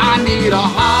 I need a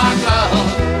hard love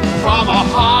from a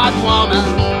hard woman.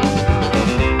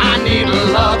 I need a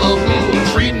lover who will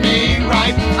treat me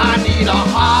right. I need a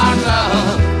hard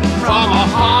love from a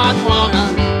hard woman.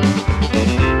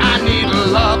 I need a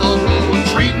lover who will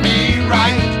treat me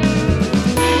right.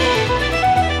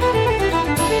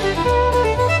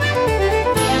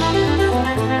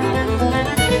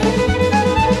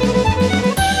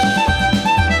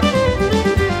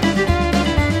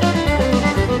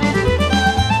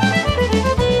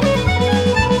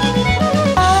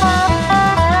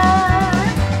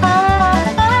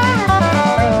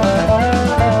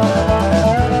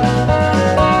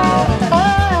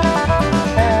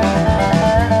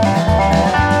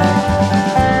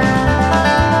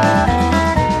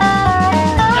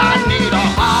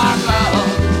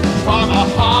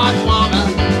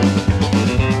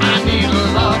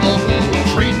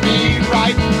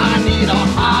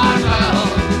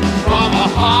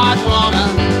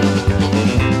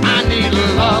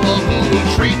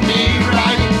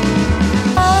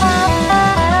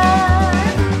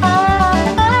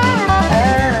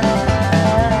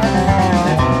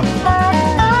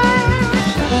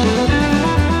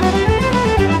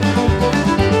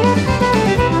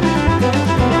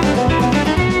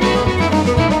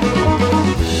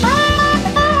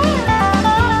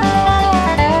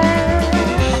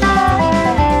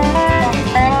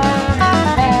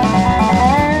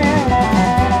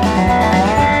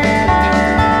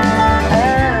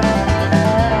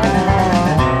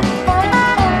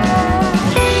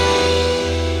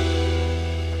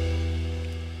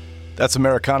 That's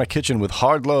Americana Kitchen with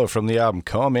Hard Love from the album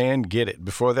Come and Get It.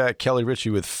 Before that, Kelly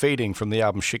Ritchie with Fading from the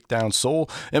album Shakedown Soul.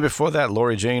 And before that,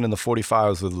 Lori Jane and the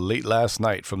 45s with Late Last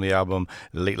Night from the album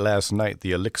Late Last Night,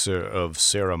 The Elixir of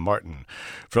Sarah Martin.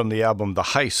 From the album The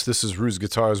Heist, this is Ruse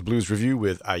Guitars Blues Review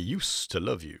with I Used to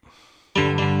Love You.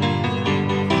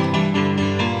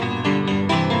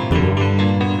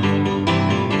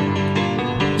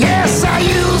 Yes, I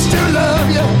used to love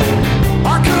you.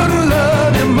 I couldn't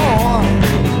love you more.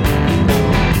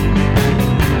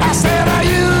 I said I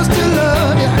used to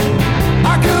love you.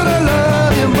 I couldn't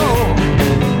love you more.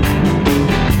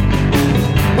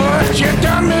 But you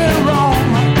done me wrong.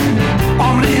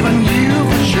 I'm leaving you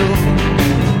for sure.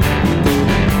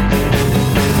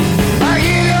 I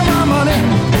give you my money,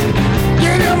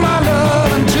 give you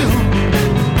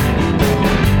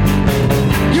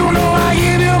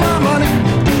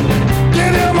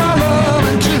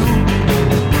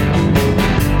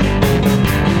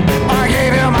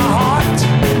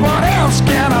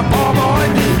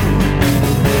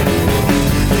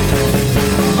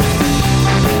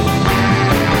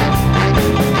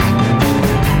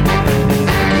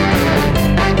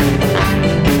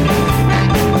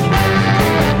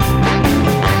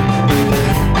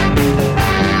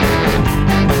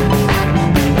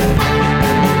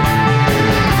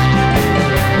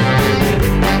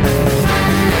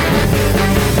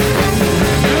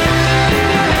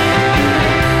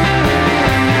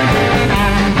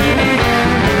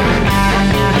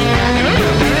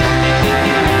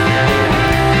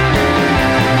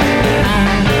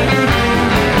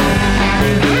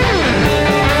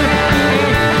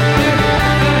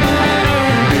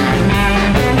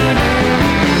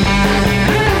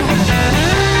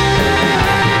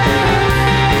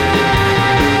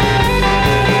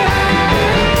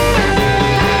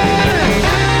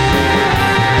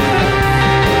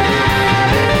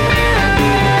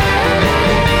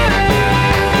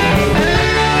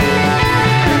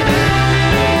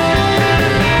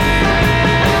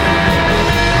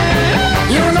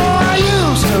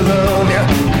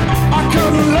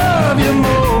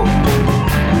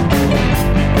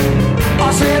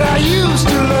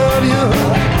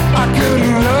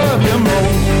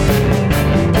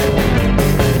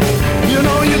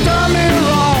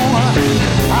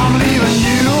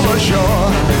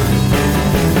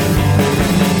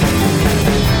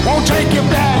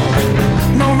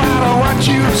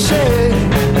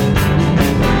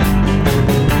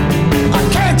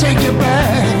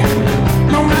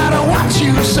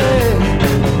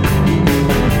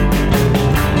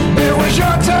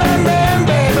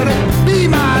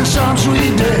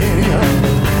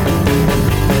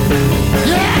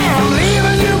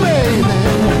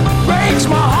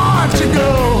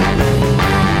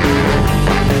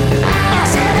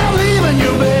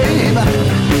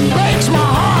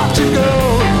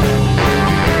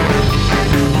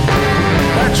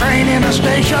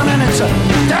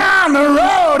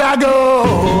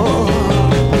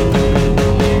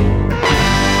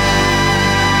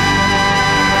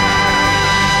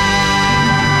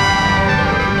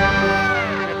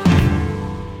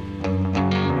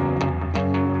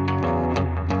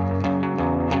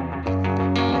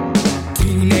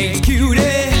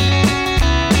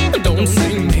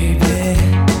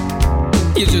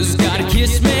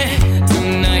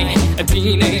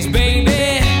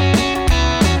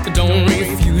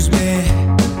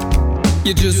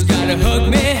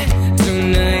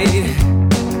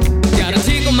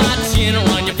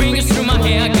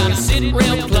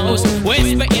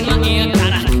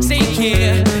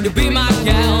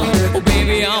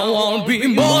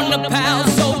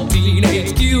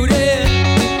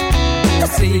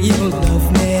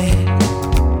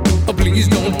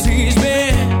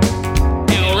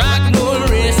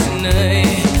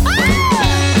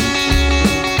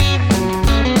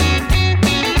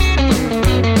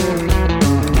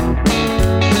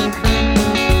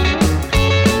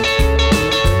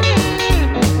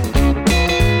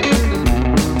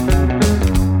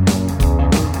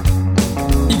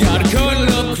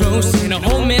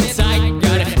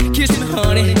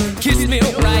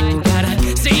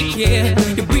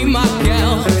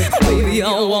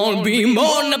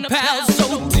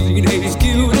teenage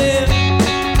cutie.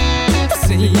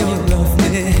 Say you love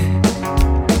me.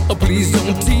 Oh, please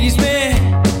don't tease me.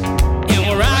 And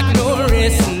we're rockin' over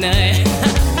it tonight.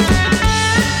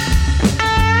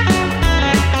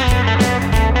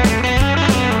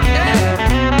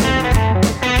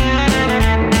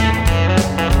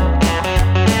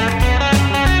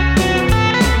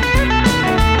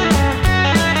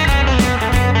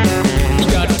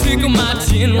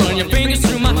 Run your fingers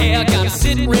through my hair, gotta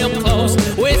sit real close.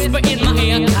 Whisper in my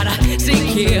ear, gotta sit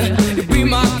here. You be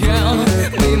my gal,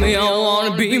 baby, I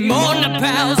wanna be more than a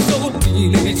pal. So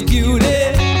teenage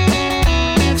cutie,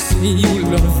 say you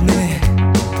love me.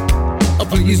 Oh,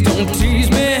 please don't tease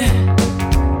me.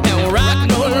 And we're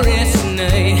rockin' all the rest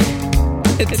tonight.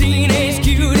 A teenage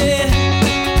cutie,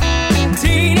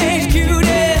 teenage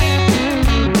cutie,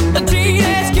 a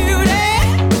teenage cutie.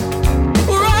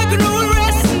 We're rockin' all the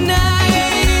rest tonight.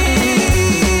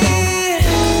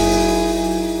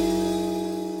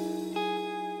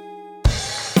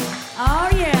 Oh,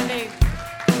 yeah, baby.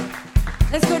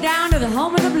 Let's go down to the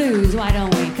home of the blues, why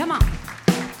don't we? Come on.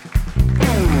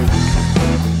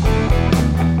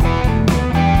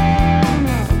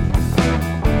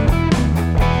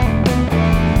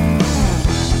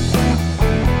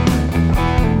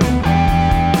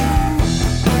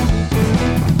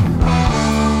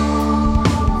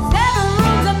 Seven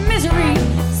rooms of misery,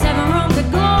 seven rooms of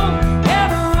gloom,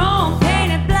 every room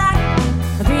painted black,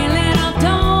 a feeling of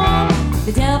doom.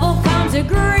 The devil comes to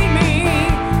greet me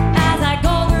as I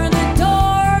go through the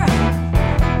door.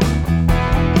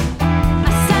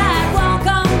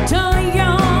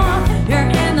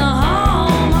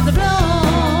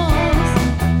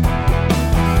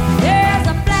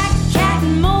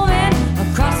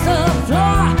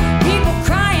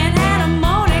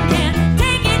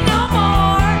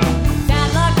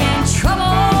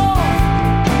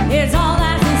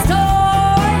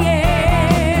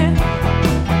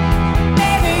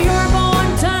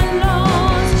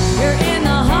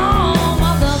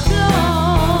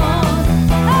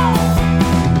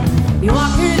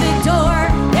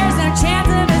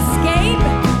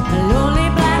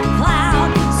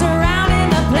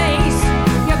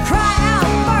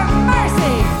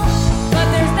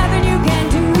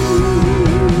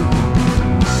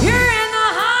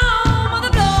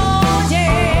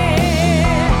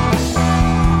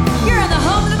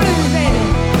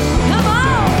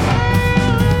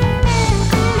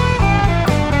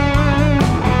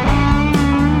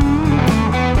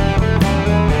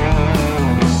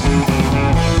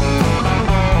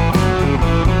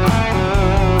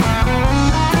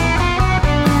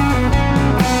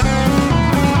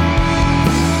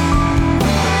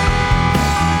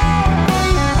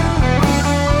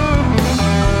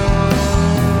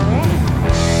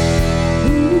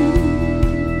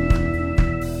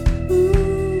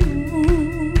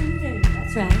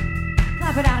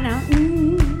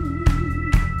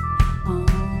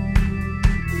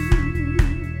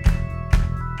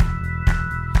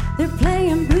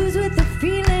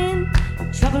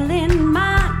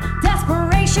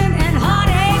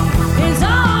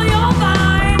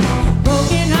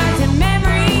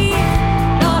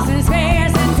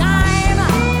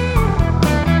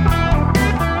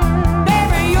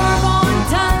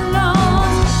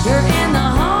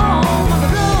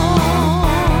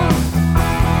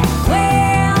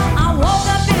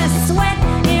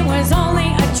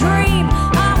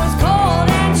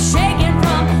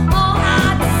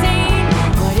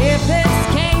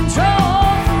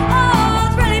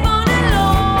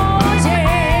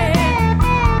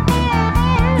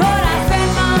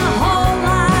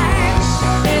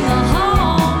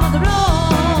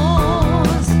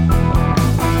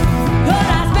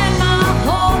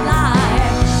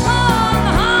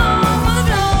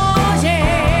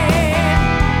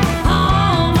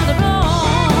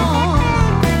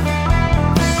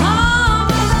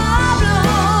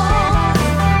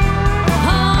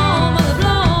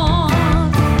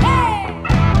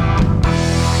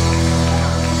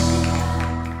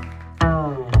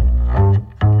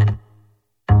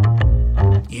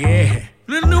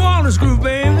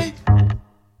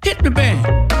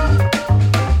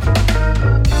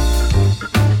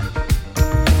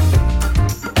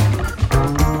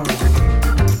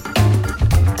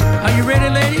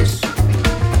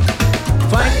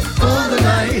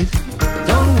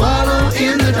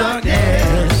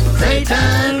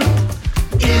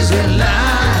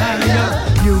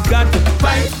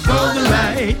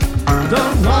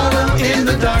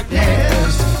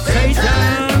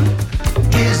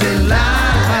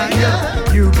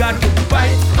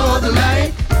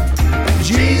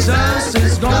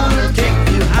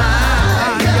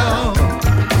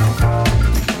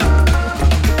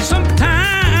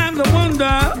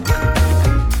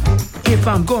 if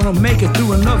I'm gonna make it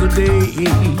through another day.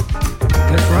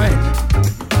 That's right.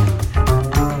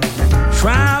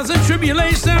 Trials and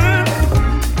tribulation,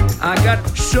 I got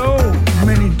so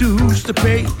many dues to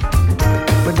pay.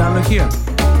 But now look here,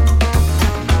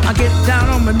 I get down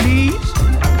on my knees,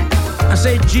 I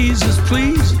say, Jesus,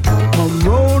 please. My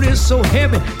road is so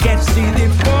heavy, can't see the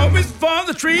forest for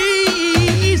the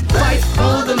trees. Fight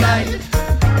for the light,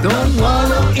 don't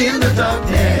wallow in the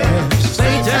darkness.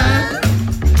 Satan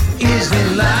is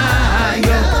a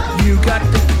liar. You got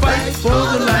to fight for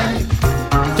the light,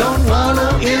 don't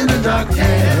wallow in the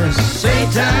darkness.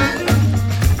 Satan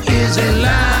is a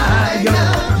liar.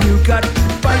 You got to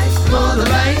fight for the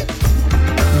light.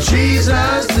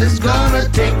 Jesus is gonna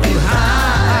take you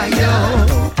higher.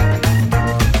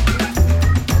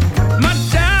 My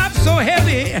job's so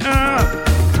heavy,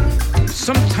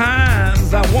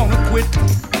 sometimes I wanna quit.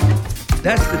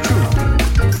 That's the truth.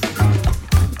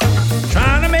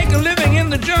 Trying to make a living in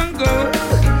the jungle.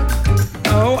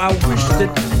 Oh, I wish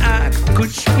that I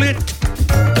could split.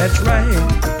 That's right.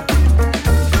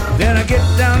 Then I get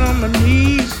down on my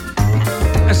knees,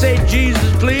 I say,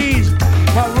 Jesus, please.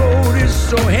 My road is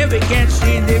so heavy, can't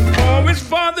see the forest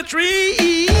for the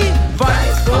trees.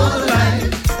 Fight for the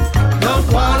light, don't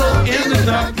wallow in the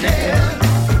darkness.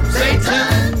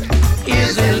 Satan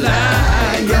is a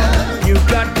liar. You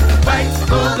got to fight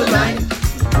for the light,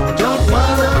 don't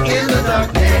wallow in the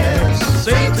darkness.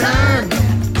 Satan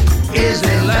is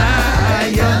a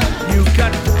liar. You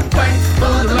got to fight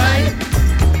for the light.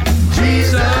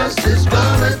 Jesus is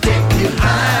gonna take you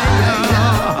higher.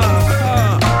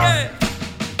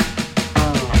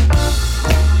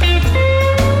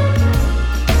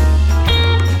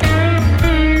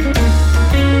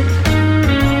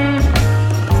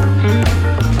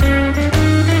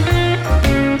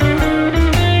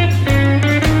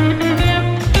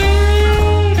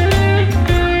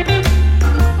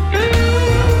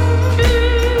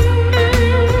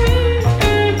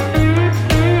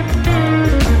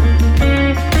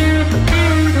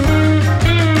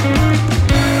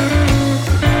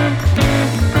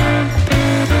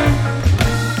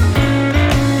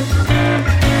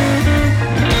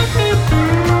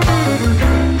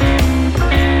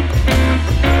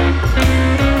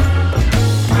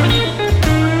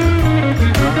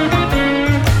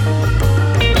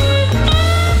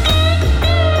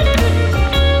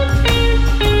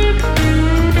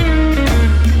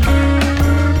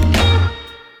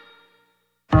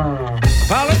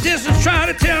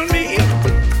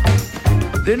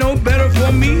 They know better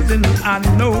for me than I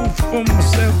know for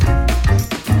myself.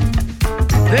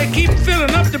 They keep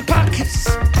filling up their pockets,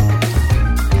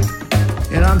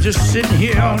 and I'm just sitting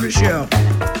here on the shelf.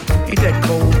 Ain't that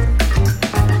cold?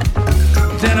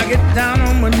 Then I get down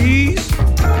on my knees,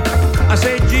 I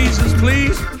say, Jesus,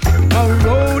 please. My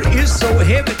road is so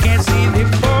heavy, can't see the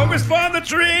forest for the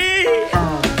tree.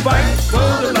 Fight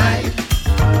for the light,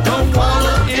 don't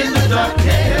wallow in the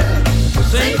darkness.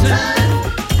 Satan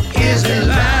is a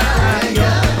liar.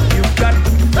 You got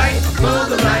to fight for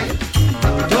the light,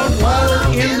 don't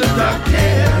wallow in the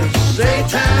darkness.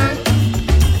 Satan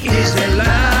is a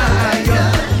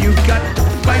liar. You got to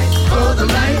fight for the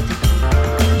light.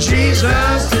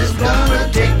 Jesus is gonna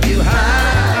take you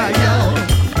higher.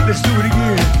 Let's do it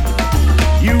again.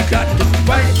 You got to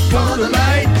fight for the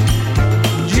light.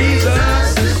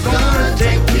 Jesus is gonna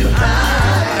take you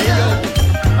higher.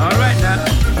 All right now.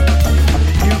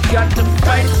 You got to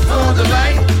fight for the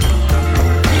light.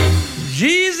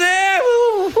 Jesus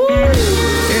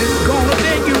is gonna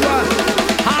take you up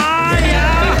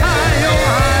higher, higher,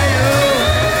 higher.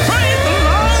 Praise the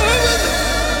Lord.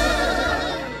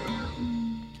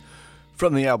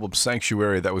 From the album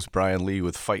Sanctuary, that was Brian Lee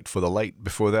with Fight for the Light.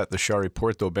 Before that, the Shari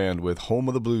Porto Band with Home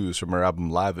of the Blues from her album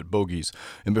Live at Bogies.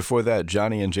 And before that,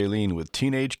 Johnny and Jaylene with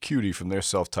Teenage Cutie from their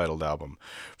self-titled album.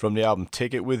 From the album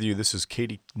Take It With You, this is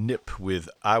Katie Knipp with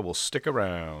I Will Stick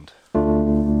Around.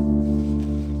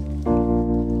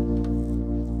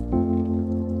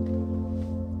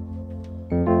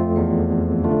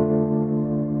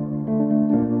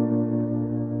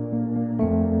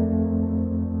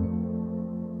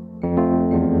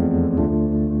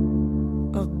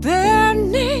 A bear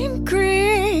named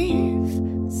Grief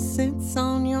sits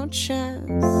on your chest,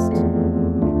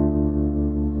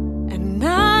 and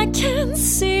I can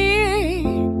see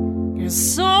your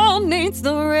soul needs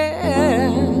the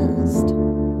rest.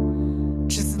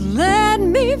 Just let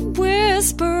me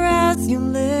whisper as you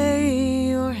lay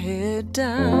your head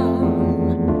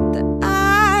down that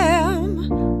I am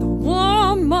the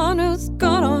woman who's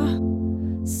gonna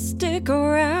stick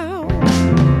around.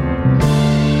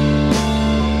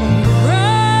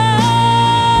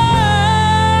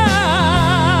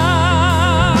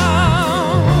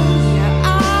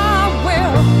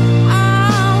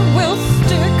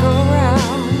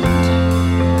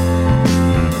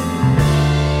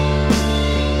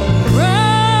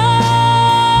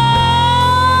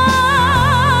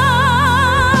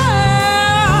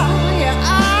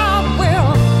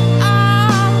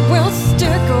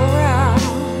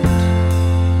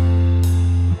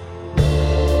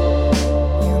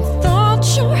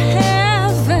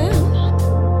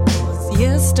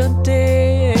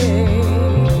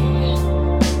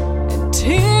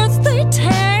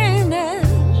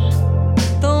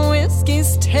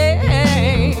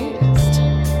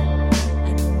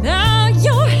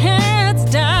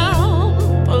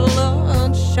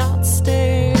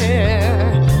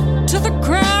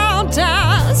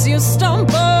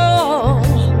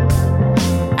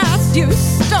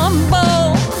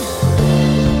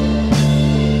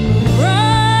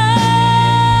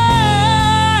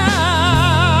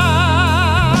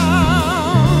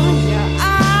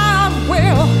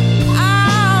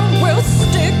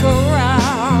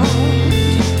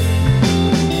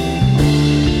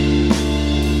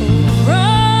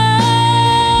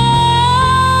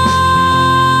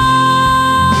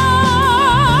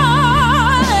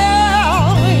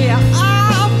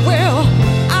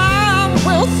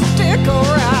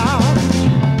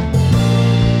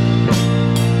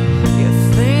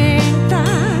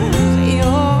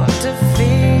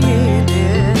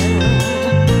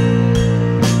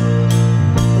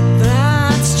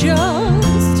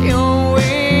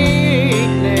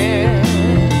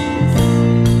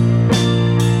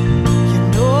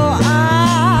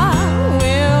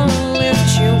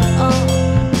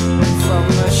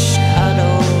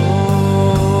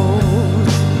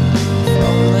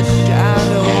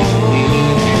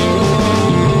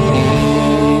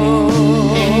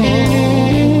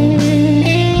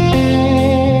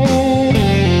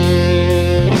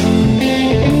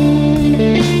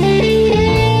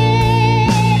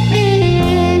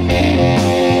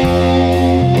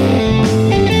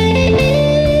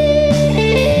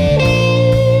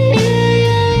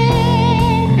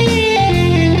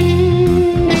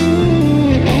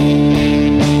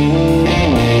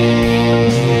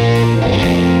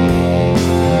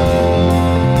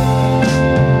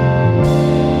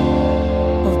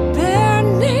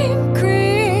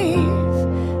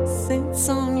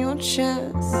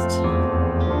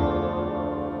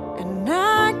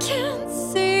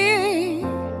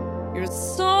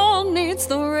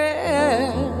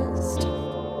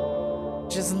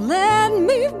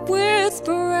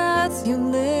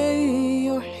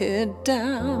 head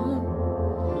down,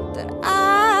 that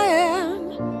I am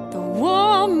the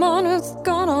woman who's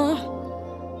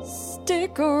gonna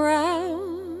stick around.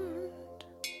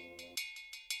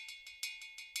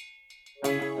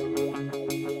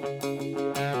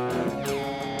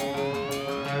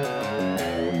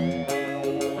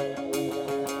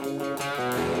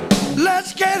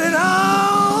 Let's get it on.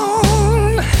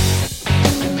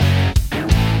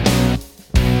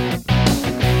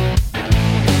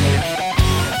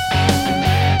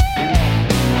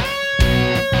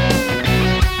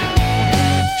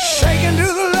 Shaking to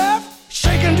the left,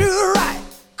 shaking to the right.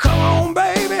 Come on,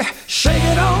 baby, shake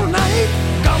it all night.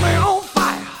 Got me on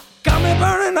fire, got me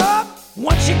burning up.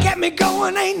 Once you get me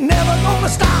going, ain't never gonna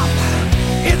stop.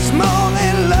 It's more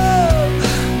than love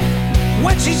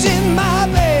when she's in my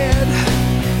bed.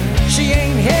 She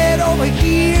ain't head over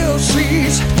heels,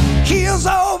 she's heels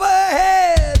over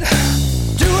head.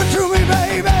 Do it to me,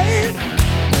 baby,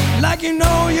 like you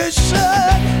know you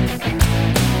should.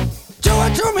 Do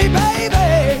it to me,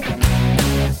 baby,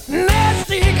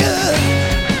 nasty good.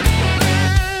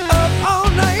 Up all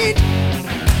night,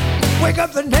 wake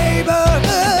up the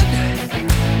neighborhood.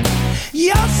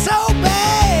 You're so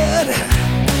bad,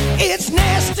 it's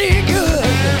nasty good.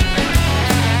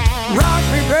 Rock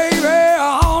me, baby,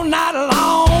 all night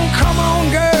long. Come on,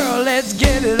 girl, let's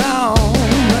get it on.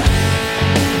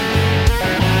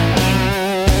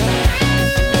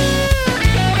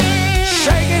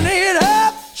 Shaking it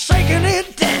up, shaking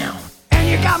it down, and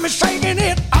you got me shaking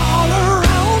it all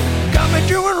around. Got me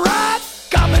doing right,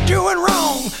 got me doing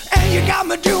wrong, and you got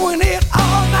me doing it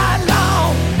all night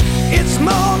long. It's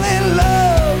more than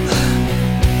love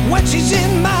when she's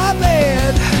in my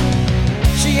bed.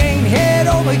 She ain't head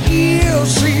over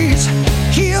heels, she's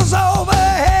heels over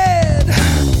head.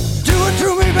 Do it to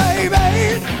me,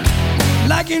 baby,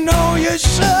 like you know you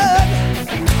should.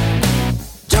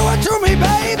 Do it to me,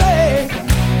 baby,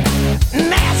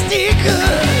 nasty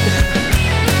good.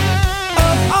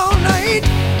 Up all night,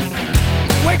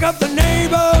 wake up the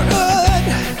neighborhood.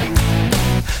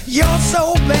 You're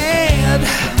so bad,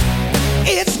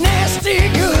 it's nasty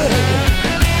good.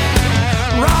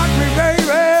 Rock me, baby,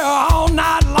 all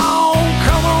night long.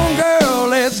 Come on, girl,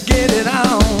 let's get it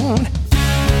on.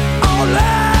 Oh,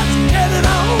 let's get it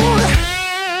on.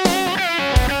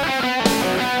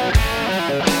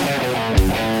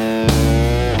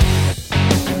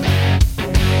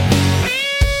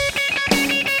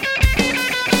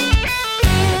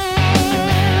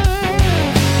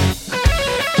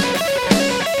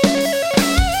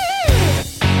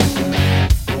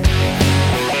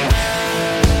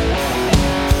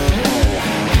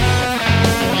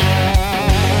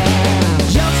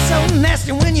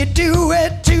 When you do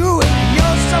it,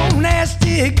 you're so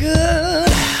nasty good.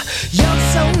 You're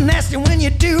so nasty when you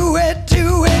do it,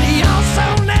 you're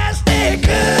so nasty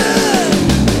good.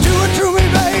 Do it to me,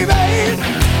 baby,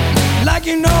 like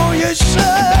you know you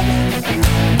should.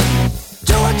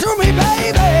 Do it to me,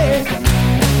 baby,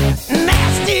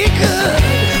 nasty good.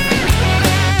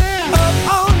 Up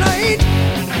all night,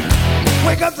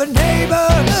 wake up the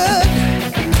neighborhood.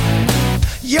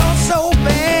 You're so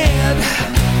bad,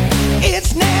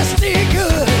 it's nasty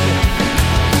good.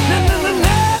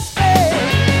 Nasty.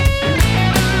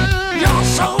 You're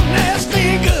so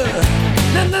nasty good.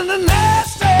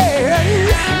 Nasty.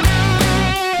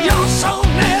 You're so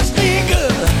nasty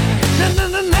good.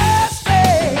 Nasty.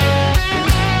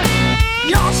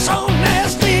 You're so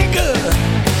nasty good.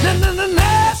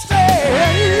 Nasty.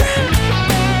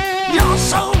 You're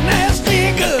so nasty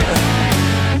good.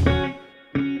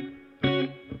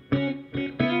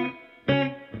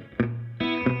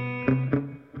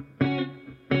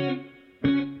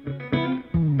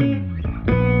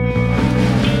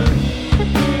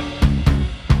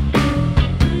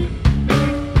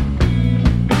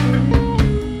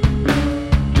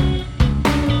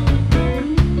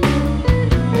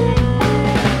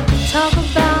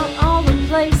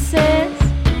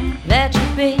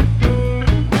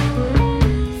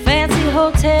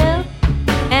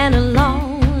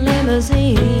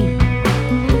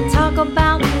 Talk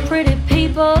about pretty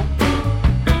people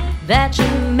that you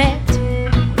met.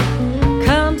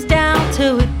 Comes down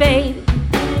to it, baby,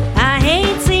 I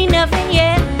ain't seen nothing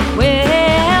yet.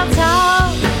 Well,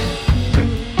 talk.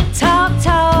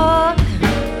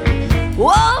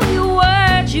 All your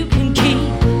words you can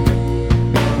keep.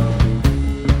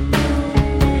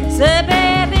 Say,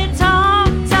 baby, talk.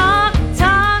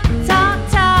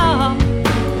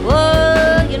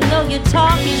 Oh, you know your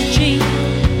talk is cheap.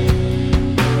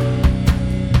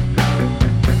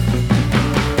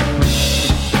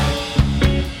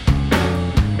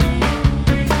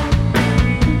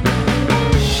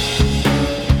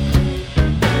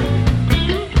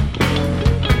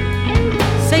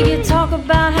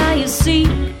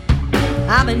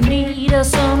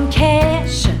 after some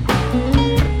cash.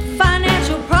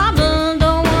 Financial problem,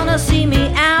 don't wanna see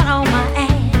me out on my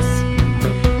ass.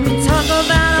 Talk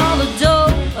about all the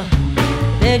dope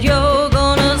that you're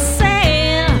gonna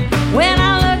send. When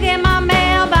I look at my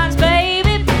mailbox,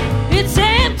 baby, it's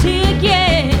empty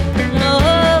again.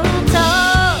 Oh,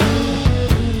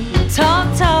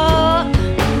 talk,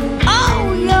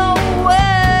 oh, your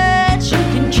words you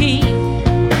can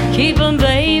keep them,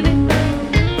 baby.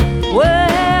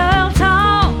 Well,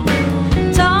 talk.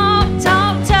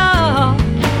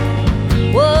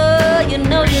 Well, you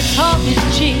know your talk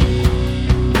is cheap.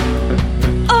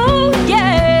 Oh,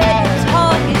 yeah, your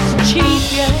talk is cheap,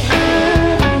 yeah.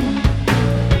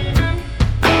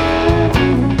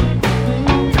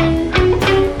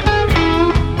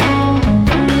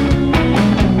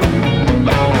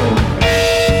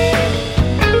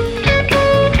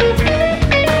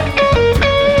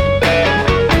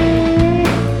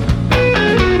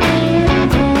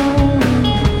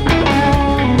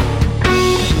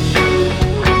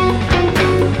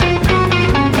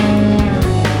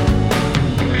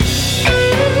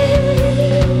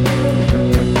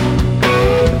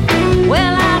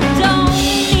 Well, I don't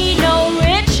need no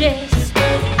riches.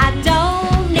 I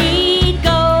don't need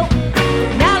gold.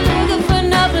 Not looking for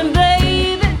nothing,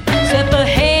 baby, except a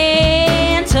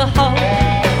hand to hold.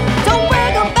 Don't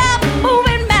brag about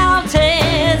moving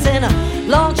mountains and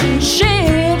launching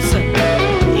ships.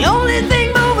 The only thing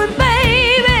moving,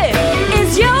 baby,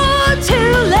 is your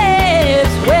two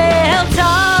legs. Well,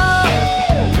 talk.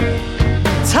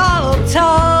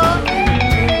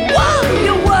 Whoa,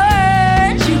 your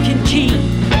words you can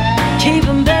keep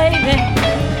them, baby.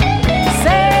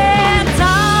 Say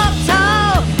talk.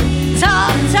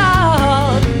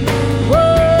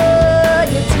 Whoa,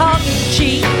 your talk is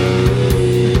cheap.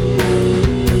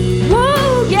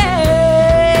 Whoa,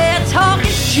 yeah, talk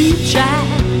is cheap, child.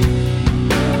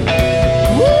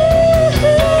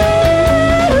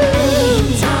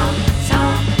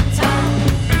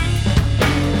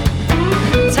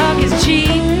 Talk is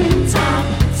cheap.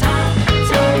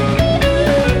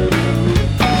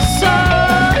 So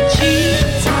cheap.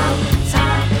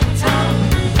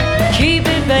 Keep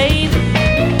it, baby.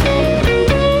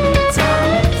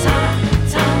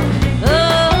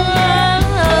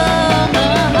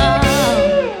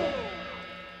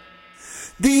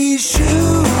 These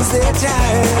shoes, they're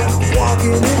tired of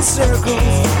walking in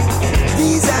circles.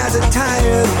 These eyes are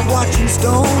tired of watching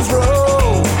stones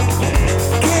roll.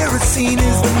 Kerosene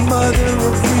is the mother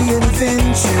of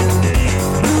reinvention.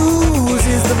 Blues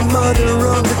is the mother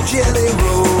of the jelly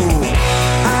roll.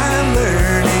 I'm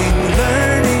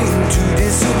learning to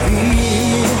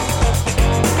disappear.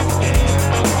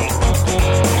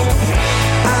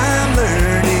 I'm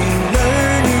learning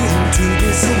to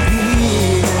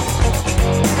disappear.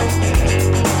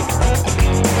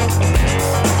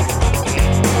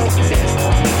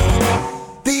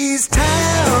 These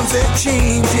times are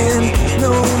changing,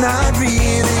 no, not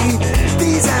really.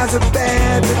 These eyes are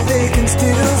bad, but they can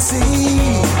still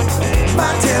see.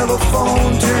 My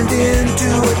telephone turned into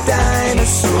a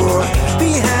dinosaur.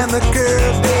 Behind the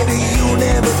curve, baby, you'll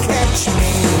never catch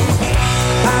me.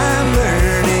 I'm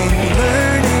learning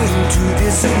to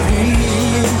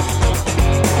disappear.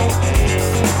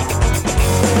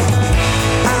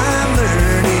 I'm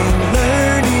learning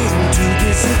to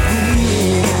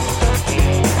disappear.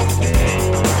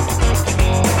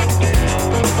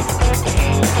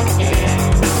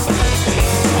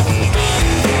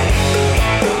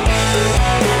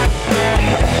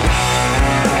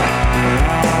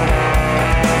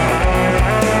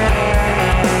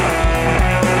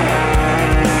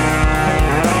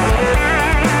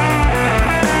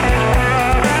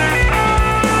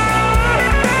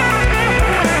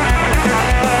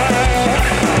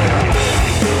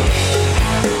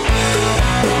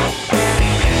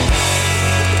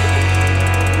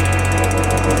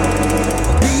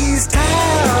 These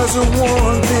tires are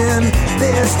worn thin,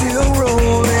 they're still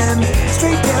rolling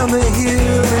straight down the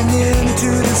hill and into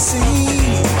the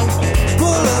sea.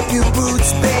 Pull up your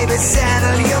boots, baby,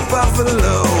 saddle your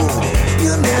buffalo.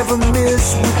 You'll never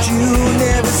miss what you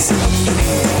never see.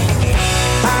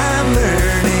 I'm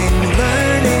learning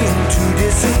to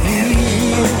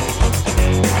disappear.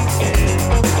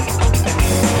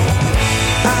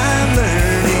 I'm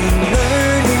learning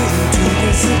to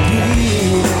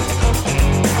disappear.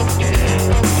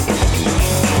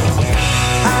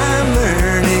 I'm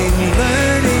learning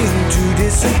to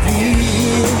disappear.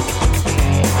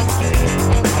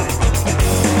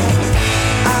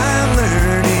 I'm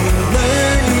learning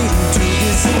to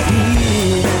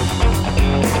disappear.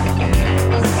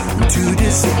 To disappear.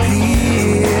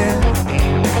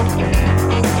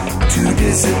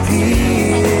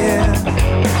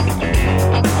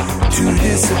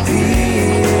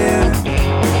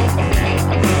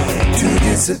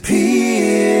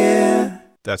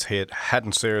 That's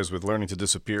Hatton Sayers with Learning to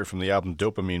Disappear from the album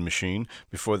Dopamine Machine.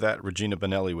 Before that, Regina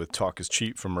Bonelli with Talk is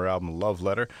Cheap from her album Love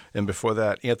Letter. And before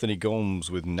that, Anthony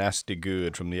Gomes with Nasty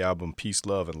Good from the album Peace,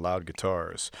 Love, and Loud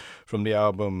Guitars. From the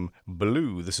album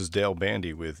Blue, this is Dale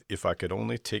Bandy with If I Could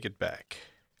Only Take It Back.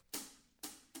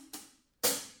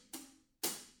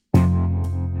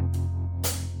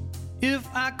 If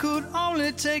I could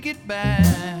only take it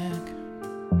back,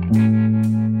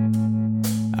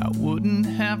 I wouldn't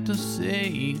have to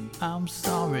say I'm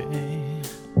sorry.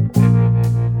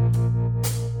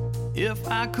 If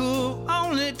I could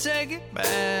only take it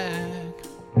back,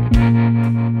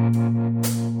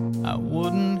 I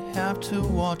wouldn't have to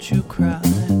watch you cry.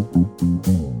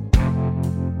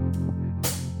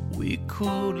 We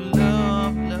could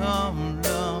love, love,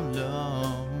 love,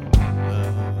 love,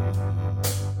 love.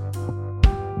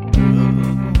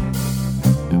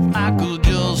 If I could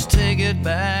just take it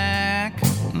back,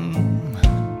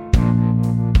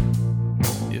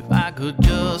 if I could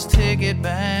just take it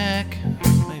back,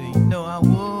 maybe you know I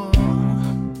would.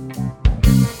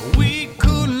 We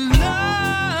could love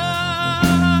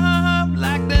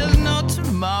like there's no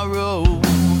tomorrow.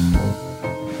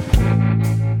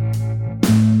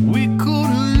 We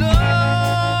could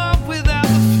love without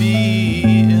the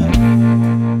fear.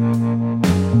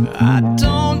 I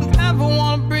don't ever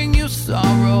want to bring you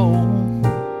sorrow.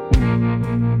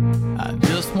 I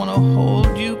just want to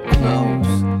hold you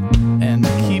close and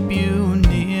keep you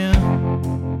near.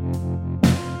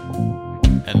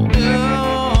 And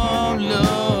love,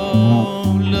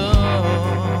 love,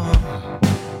 love,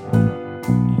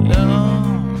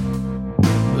 love.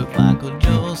 If I could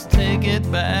just take it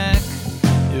back,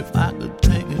 if I could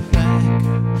take it back,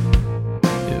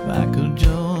 if I could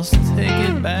just take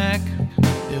it back,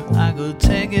 if I could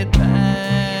take it back.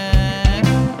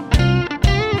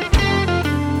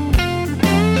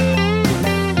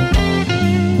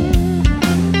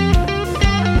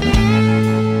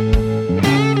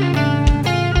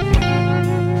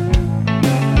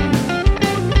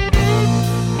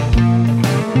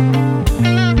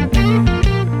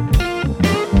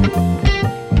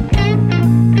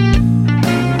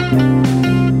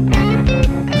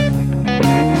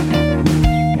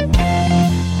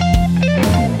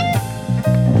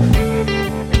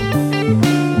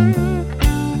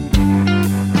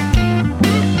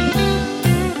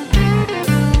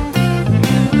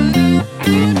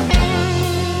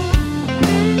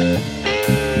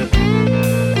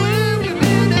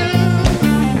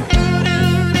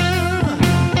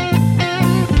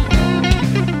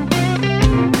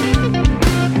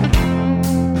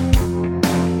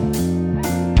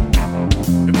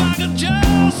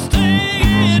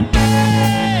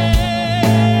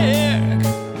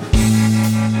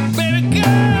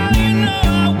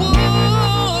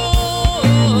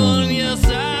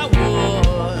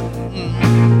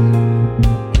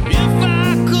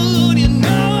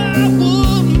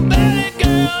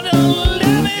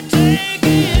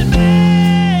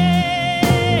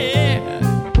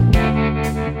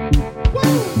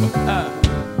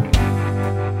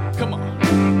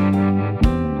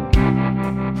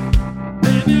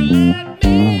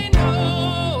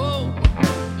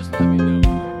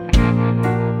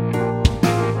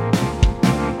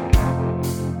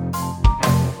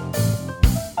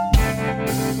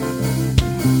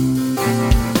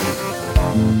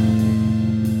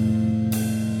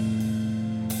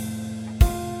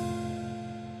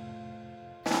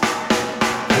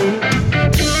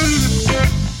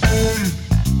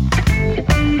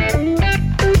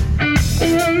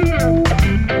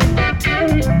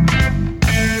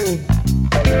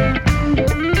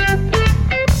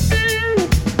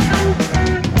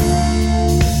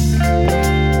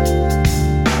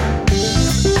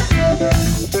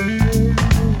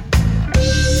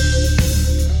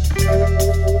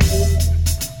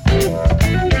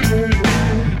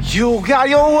 You got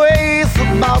your ways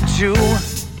about you.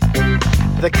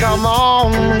 They come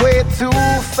on way too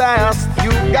fast.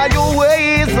 You got your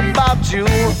ways about you.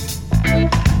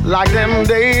 Like them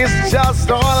days just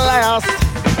don't last.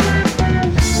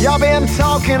 Y'all been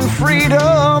talking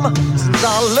freedom since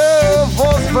our love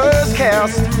was first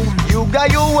cast. You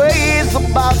got your ways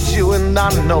about you, and I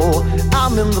know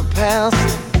I'm in the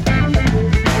past.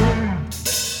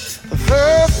 The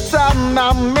first time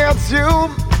I met you,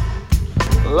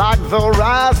 like the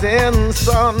rising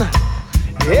sun,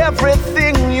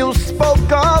 everything you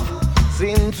spoke of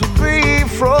seemed to be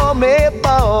from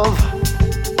above.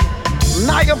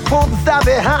 Now you put that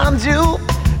behind you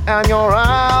and you're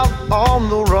out on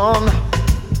the run.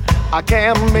 I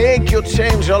can't make you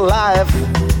change your life.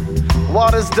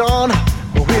 What is done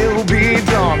will be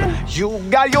done. You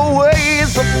got your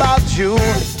ways about you.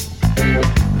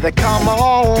 They come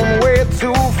on way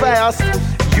too fast.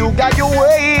 You got your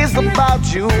ways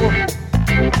about you.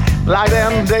 Like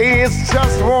them days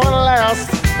just won't last.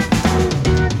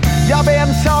 You've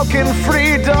been talking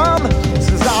freedom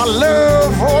since our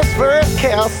love was first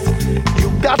cast. You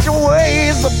got your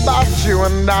ways about you,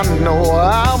 and I know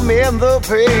I'm in the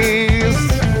pace.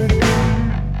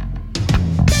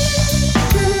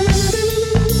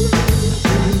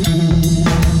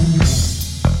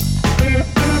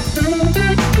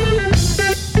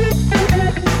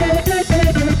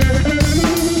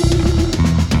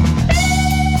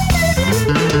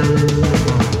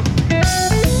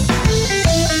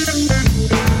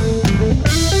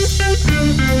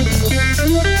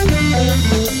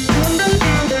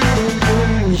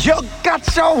 You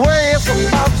got your ways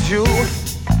about you.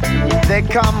 They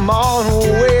come on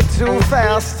way too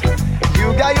fast.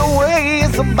 You got your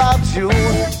ways about you.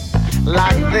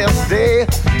 Like this day,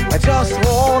 it just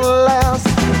won't last.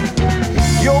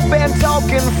 You've been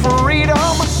talking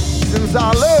freedom since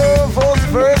our love was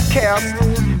first cast.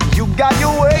 You got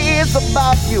your ways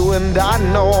about you, and I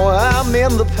know I'm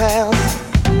in the past.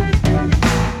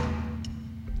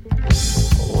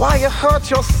 Why you hurt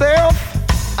yourself?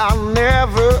 I'll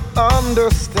never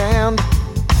understand.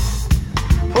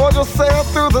 Put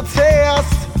yourself through the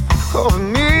test of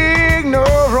an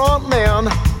ignorant man.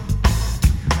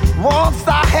 Once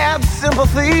I had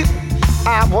sympathy,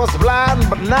 I was blind,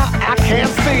 but now I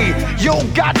can't see. You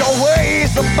got your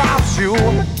ways about you.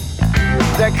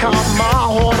 They come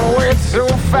on way too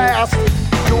fast.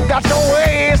 You got your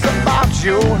ways about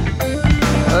you.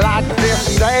 Like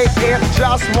this day, it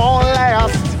just won't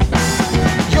last.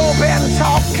 You've been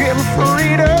talking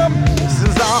freedom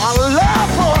since our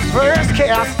love was first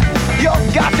cast. You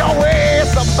got your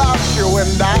ways about you,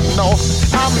 and I know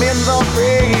I'm in the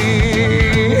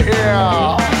field.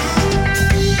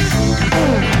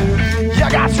 You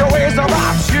got your ways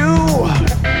about you.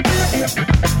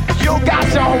 You got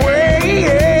your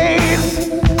ways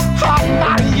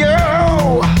about you.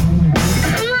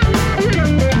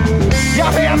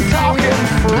 You've been talking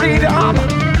freedom,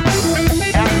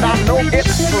 and I know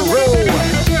it's true.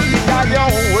 You got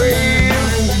your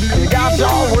ways, you got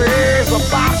your ways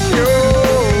about you.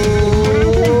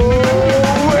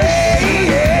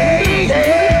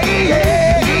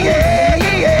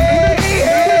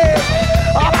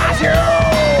 About you.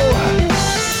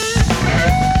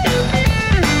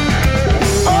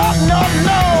 Oh no,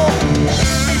 no,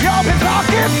 you've been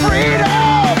talking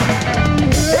freedom,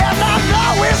 and I know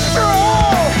it's true.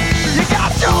 You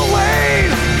got your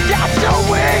ways. Got your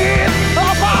ways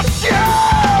about you.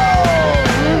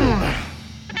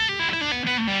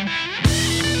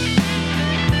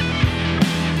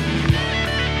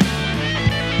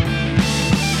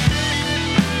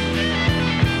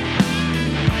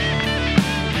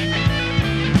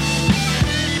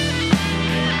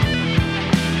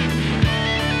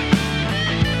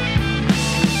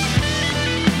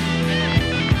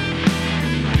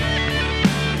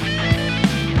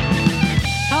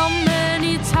 How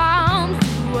many times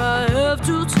do I have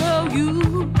to tell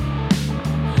you?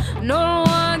 No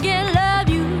one can love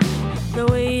you the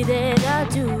way that I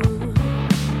do.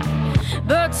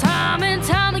 But time and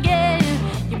time again,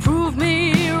 you prove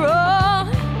me wrong.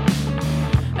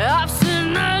 I've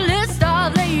seen a list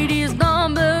of ladies'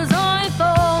 numbers on your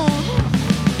phone.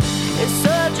 It's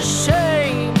such a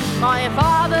shame, my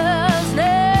father's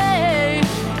name.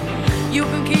 You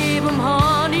can keep him,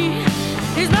 honey.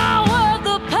 He's not worth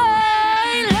the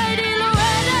pain, Lady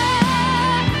Loretta.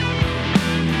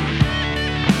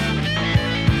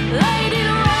 Lady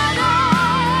Loretta.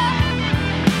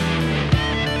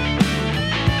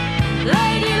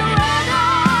 Lady Loretta.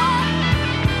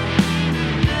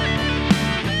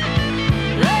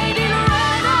 Lady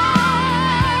Loretta.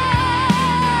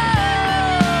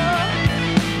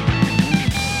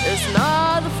 It's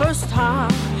not the first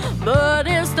time, but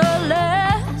it's the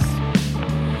last.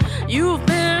 You've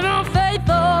been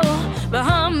unfaithful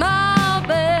behind my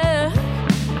back,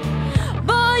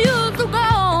 but you still go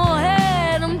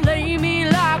ahead and play me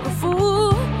like a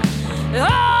fool.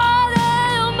 Oh,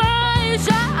 damn,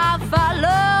 I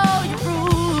follow your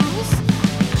rules.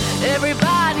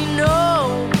 Everybody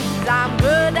knows I'm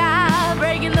good at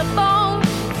breaking the bones.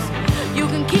 You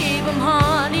can keep him,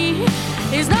 honey.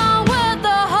 He's not worth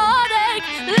the heartache,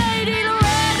 Lady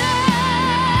Loretta.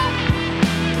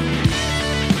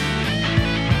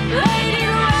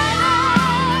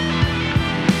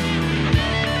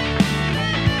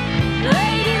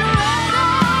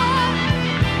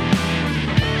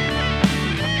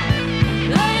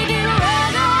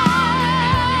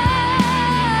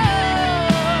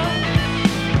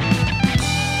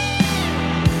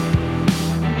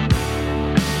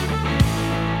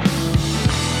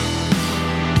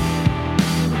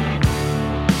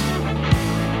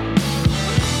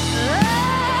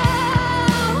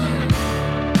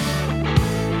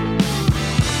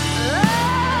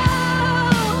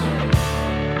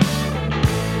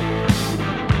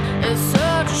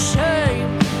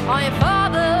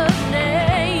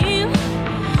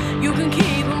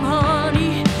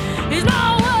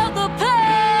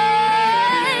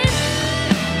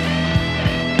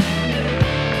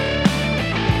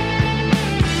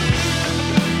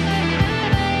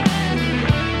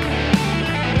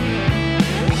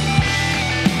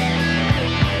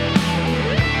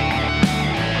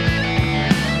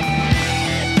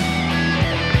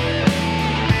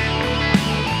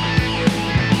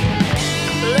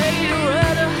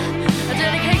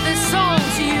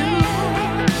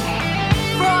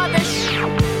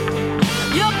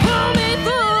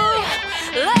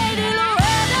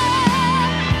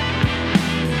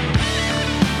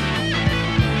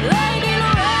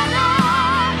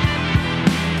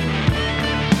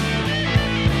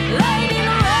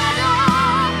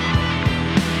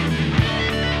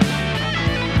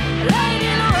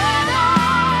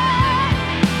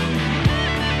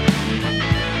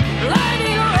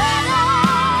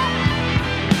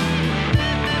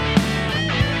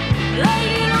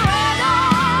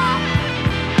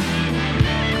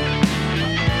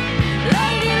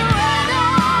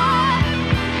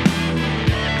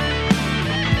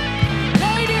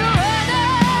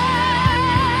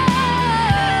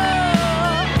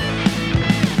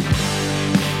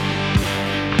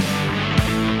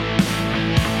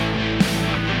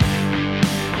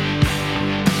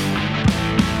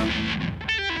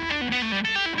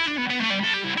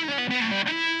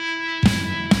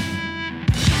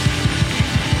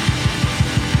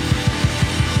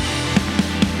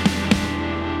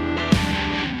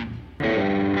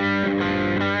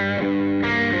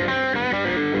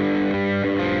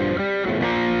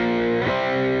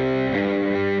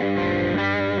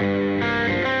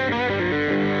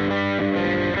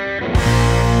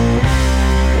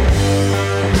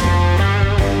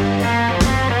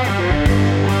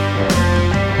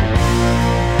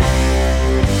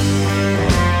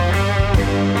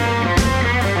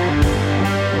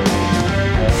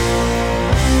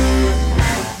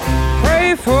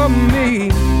 For me,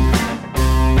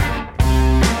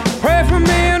 pray for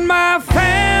me and my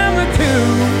family too.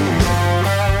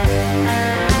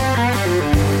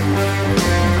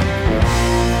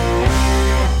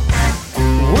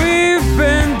 We've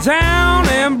been down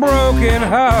and broken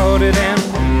hearted and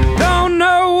don't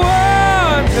know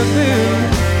what to do.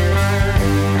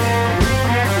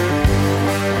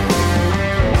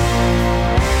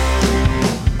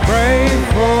 Pray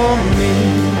for me.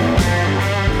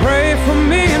 Pray for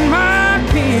me and my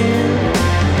kin.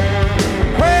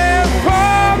 Pray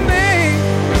for me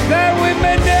that we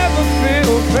may never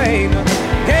feel pain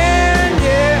again.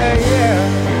 Yeah, yeah.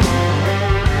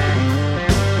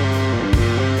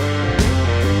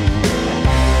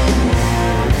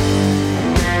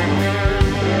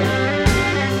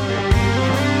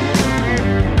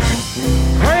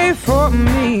 Pray for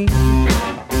me.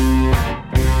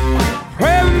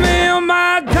 Pray for me on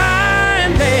my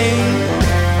dying day.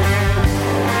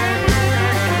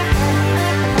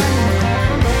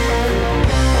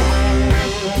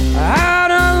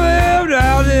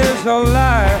 Of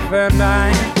life and I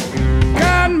ain't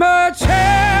got much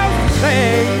else to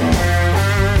say.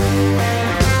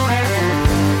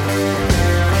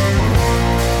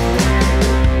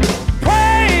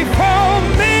 Pray for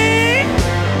me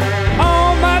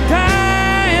on my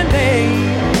dying day.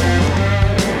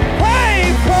 Pray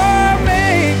for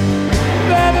me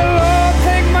that the Lord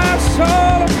take my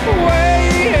soul away.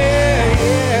 Yeah,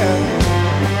 yeah.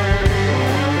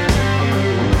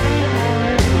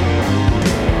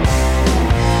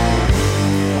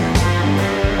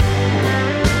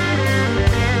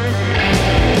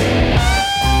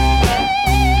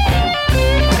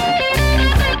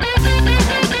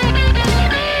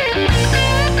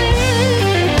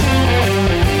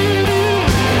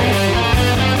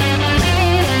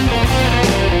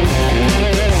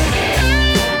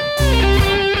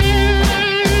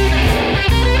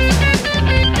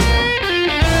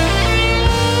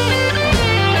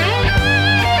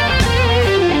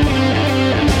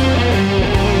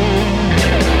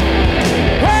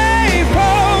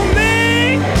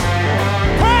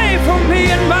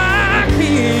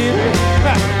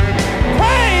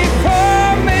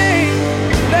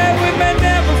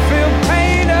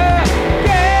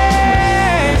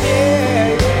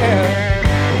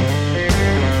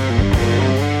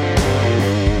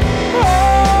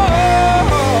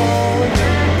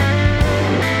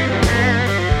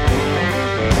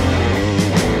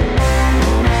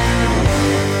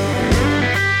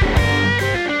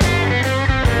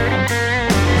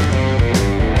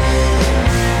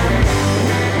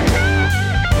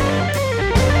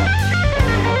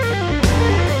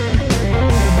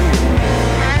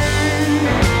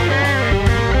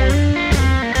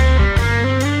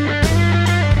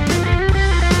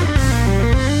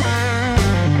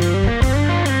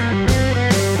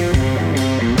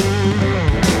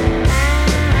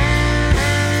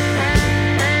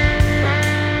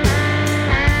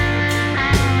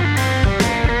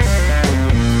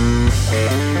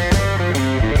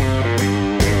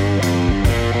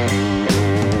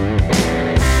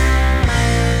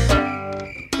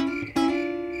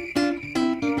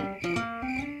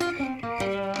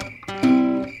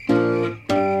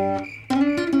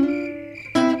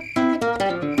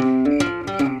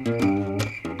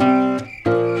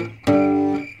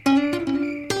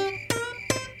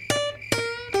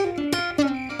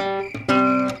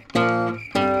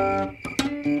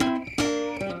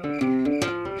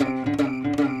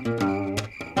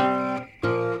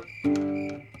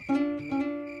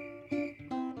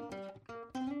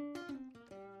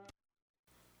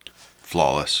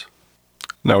 Flawless.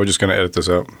 No, we're just going to edit this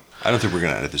out. I don't think we're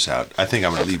going to edit this out. I think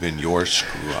I'm going to leave in your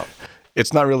screw up.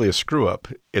 It's not really a screw up.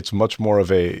 It's much more of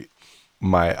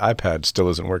my iPad still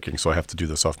isn't working, so I have to do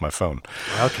this off my phone.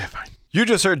 Okay, fine. You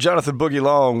just heard Jonathan Boogie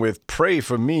Long with Pray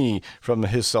For Me from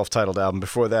his self-titled album.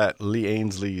 Before that, Lee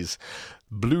Ainsley's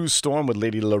Blue Storm with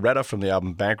Lady Loretta from the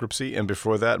album Bankruptcy. And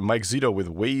before that, Mike Zito with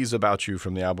Ways About You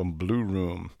from the album Blue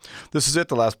Room. This is it,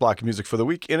 the last block of music for the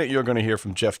week. In it, you're going to hear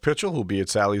from Jeff Pitchell, who'll be at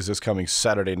Sally's this coming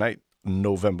Saturday night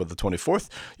November the 24th.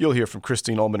 You'll hear from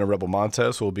Christine Ullman and Rebel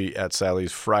Montez, who will be at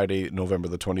Sally's Friday, November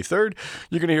the 23rd.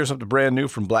 You're going to hear something brand new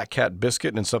from Black Cat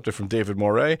Biscuit and something from David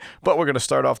Moray. But we're going to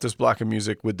start off this block of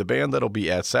music with the band that'll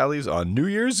be at Sally's on New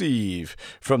Year's Eve.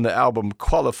 From the album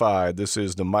Qualified, this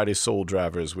is the Mighty Soul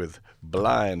Drivers with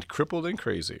Blind, Crippled, and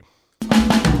Crazy.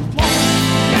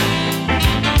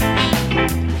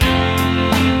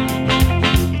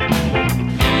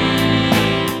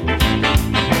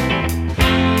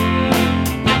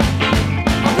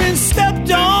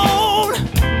 Stepped on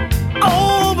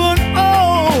over and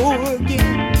over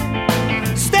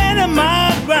again, standing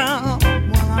my ground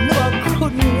when I knew I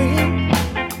couldn't win.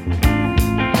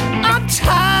 I'm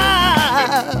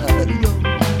tired of you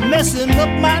messing up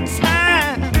my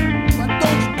time. Why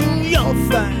don't you do your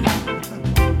thing?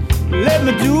 Let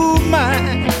me do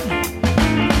mine.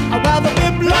 I'd rather be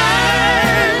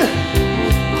blind,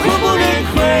 crippled and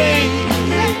crazy,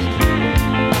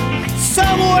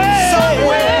 somewhere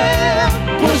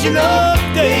pushing up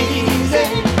daisy,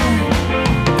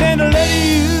 then to let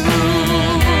you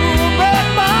break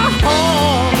my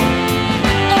heart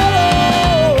all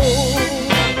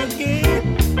over again.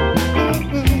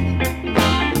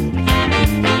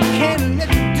 Can't let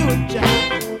you do it, John.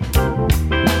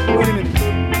 Wait a minute.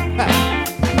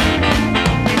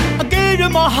 I gave you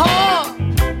my heart,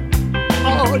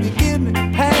 oh, you give me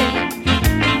pain.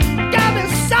 Got me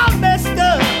so messed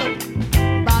up,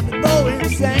 about to go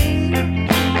insane.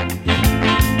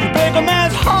 A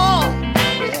man's heart,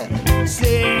 yeah,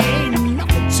 say ain't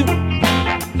nothing to it.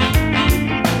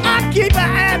 I keep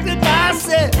asking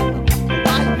myself,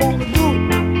 why you wanna do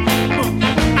it?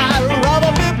 I'd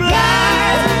rather be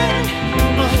blind,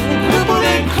 crippled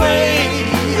and crazy.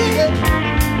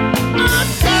 I'm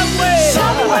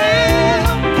somewhere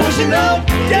pushing up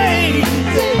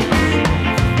daisy,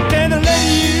 than to let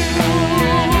you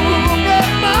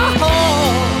break my heart.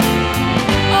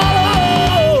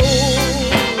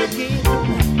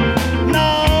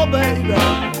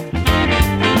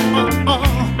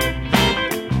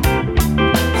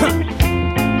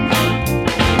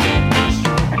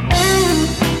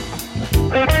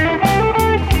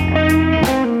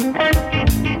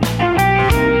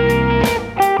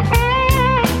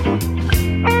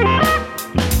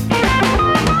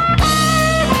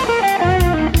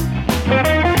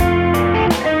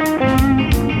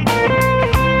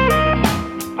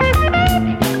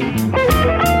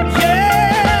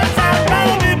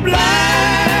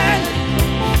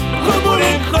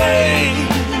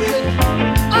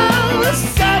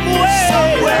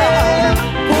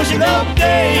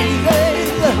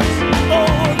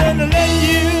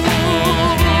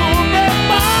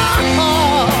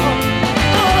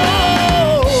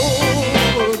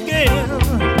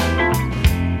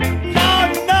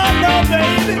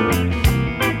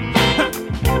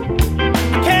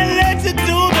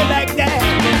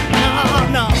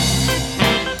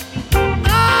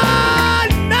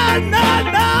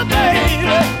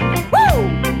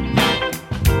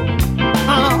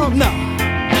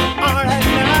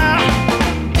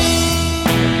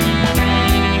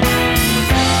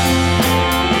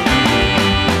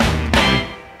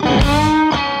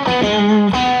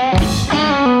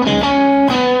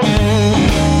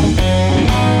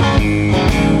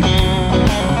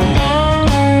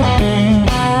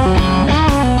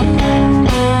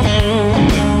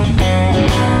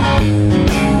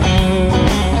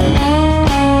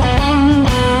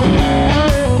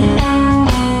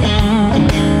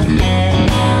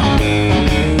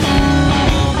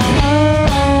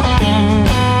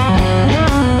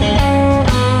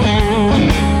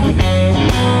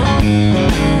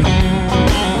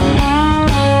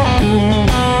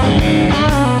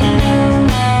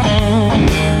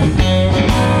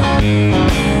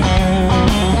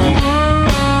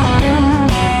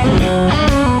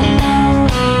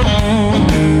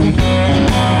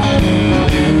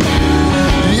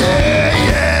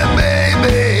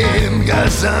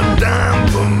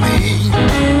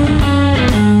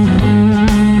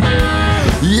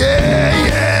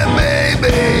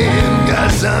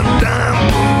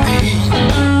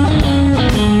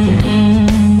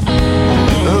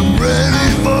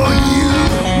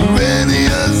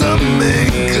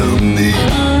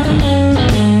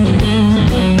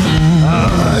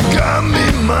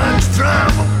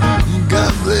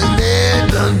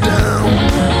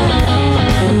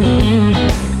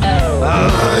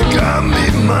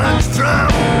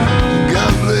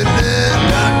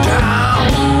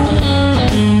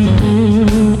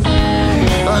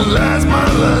 Last my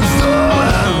last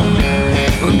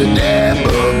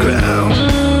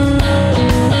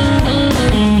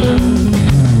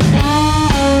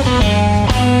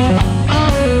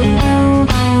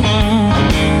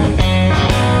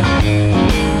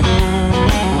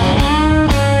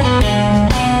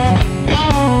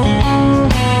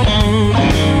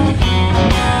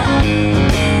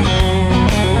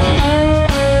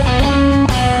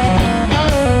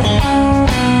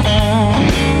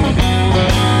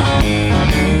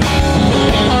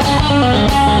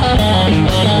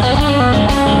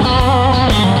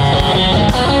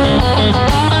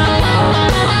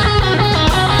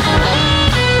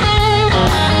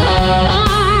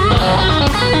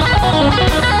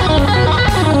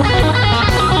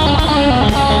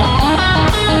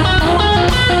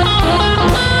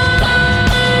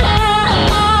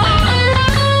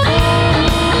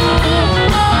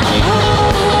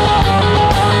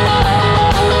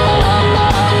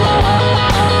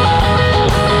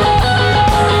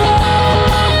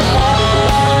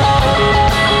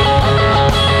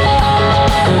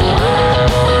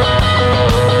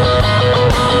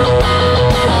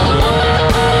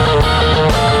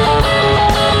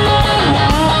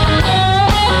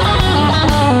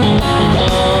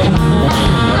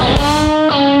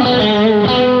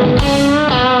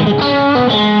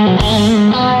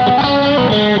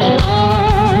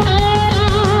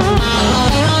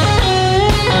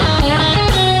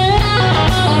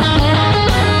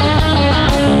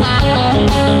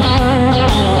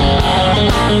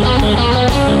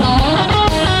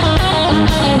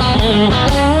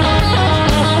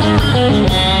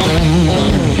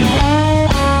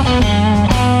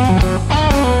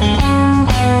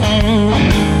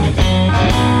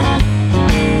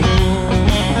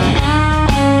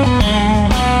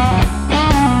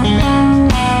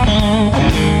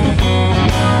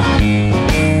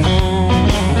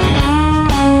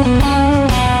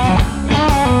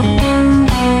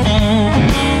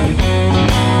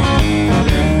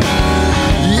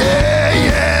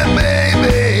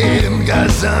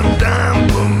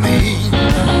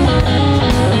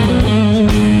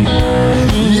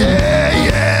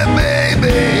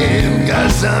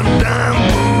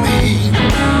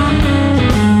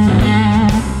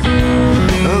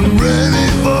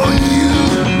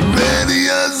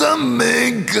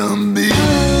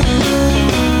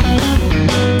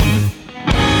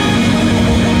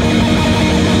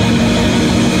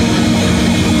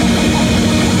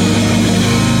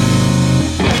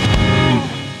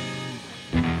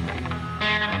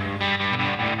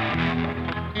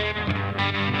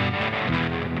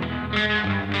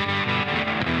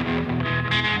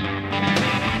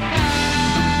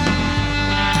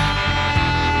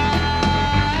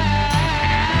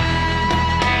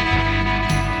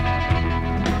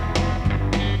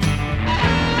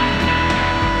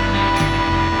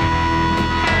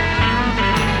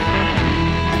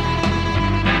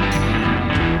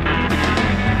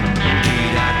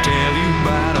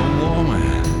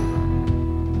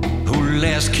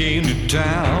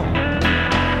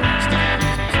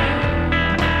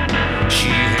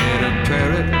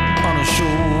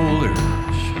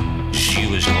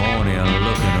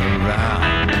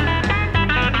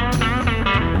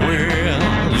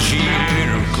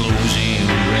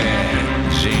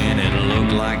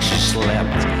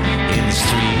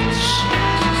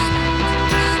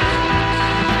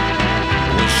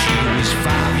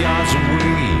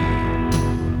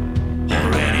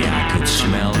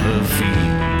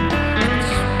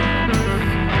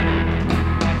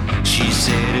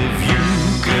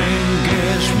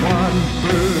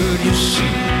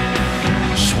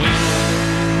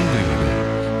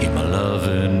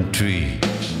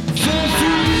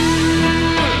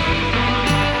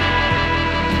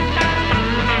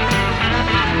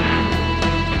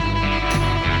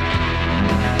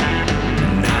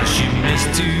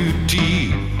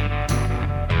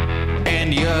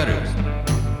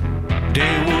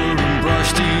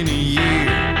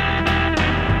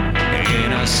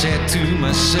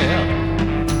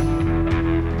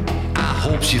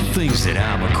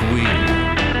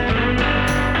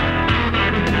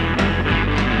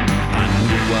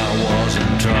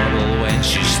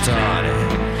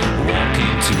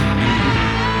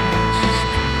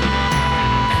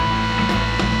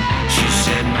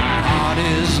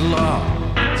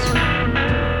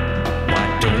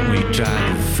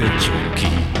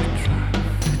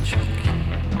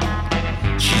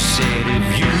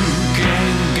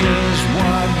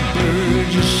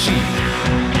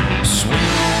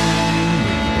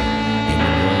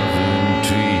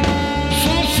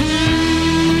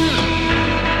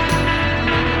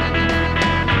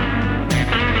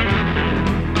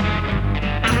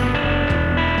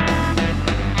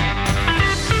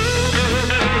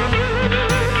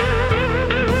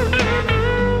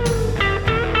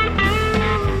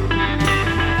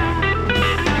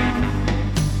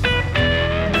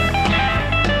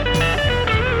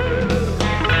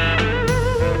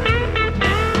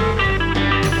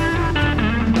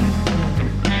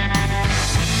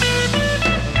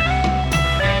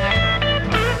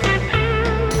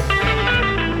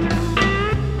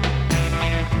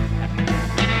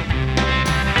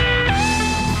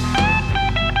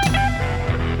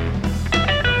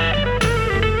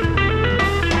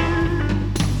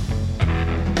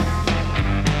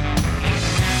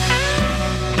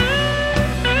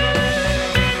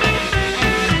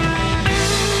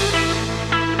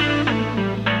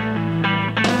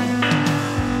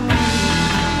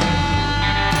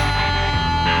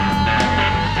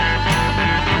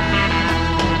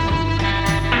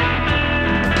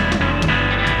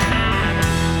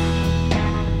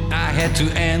had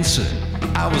to answer.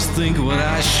 I was thinking what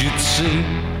I should say,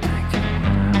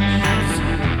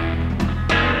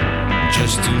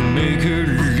 just to make her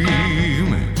leave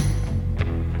me,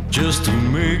 just to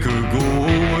make her go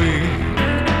away.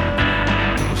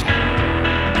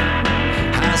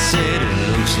 I said it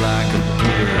looks like a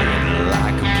bird,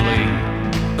 like a plane,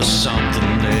 or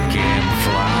something that can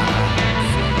fly.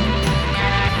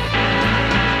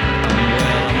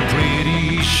 Well, I'm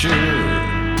pretty sure,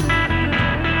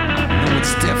 no,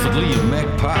 it's definitely a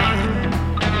magpie.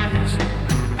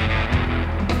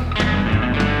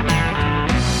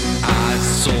 I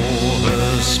saw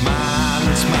her smile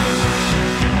and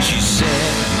smile. She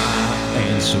said my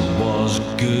answer was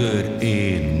good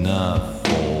enough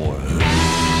for her.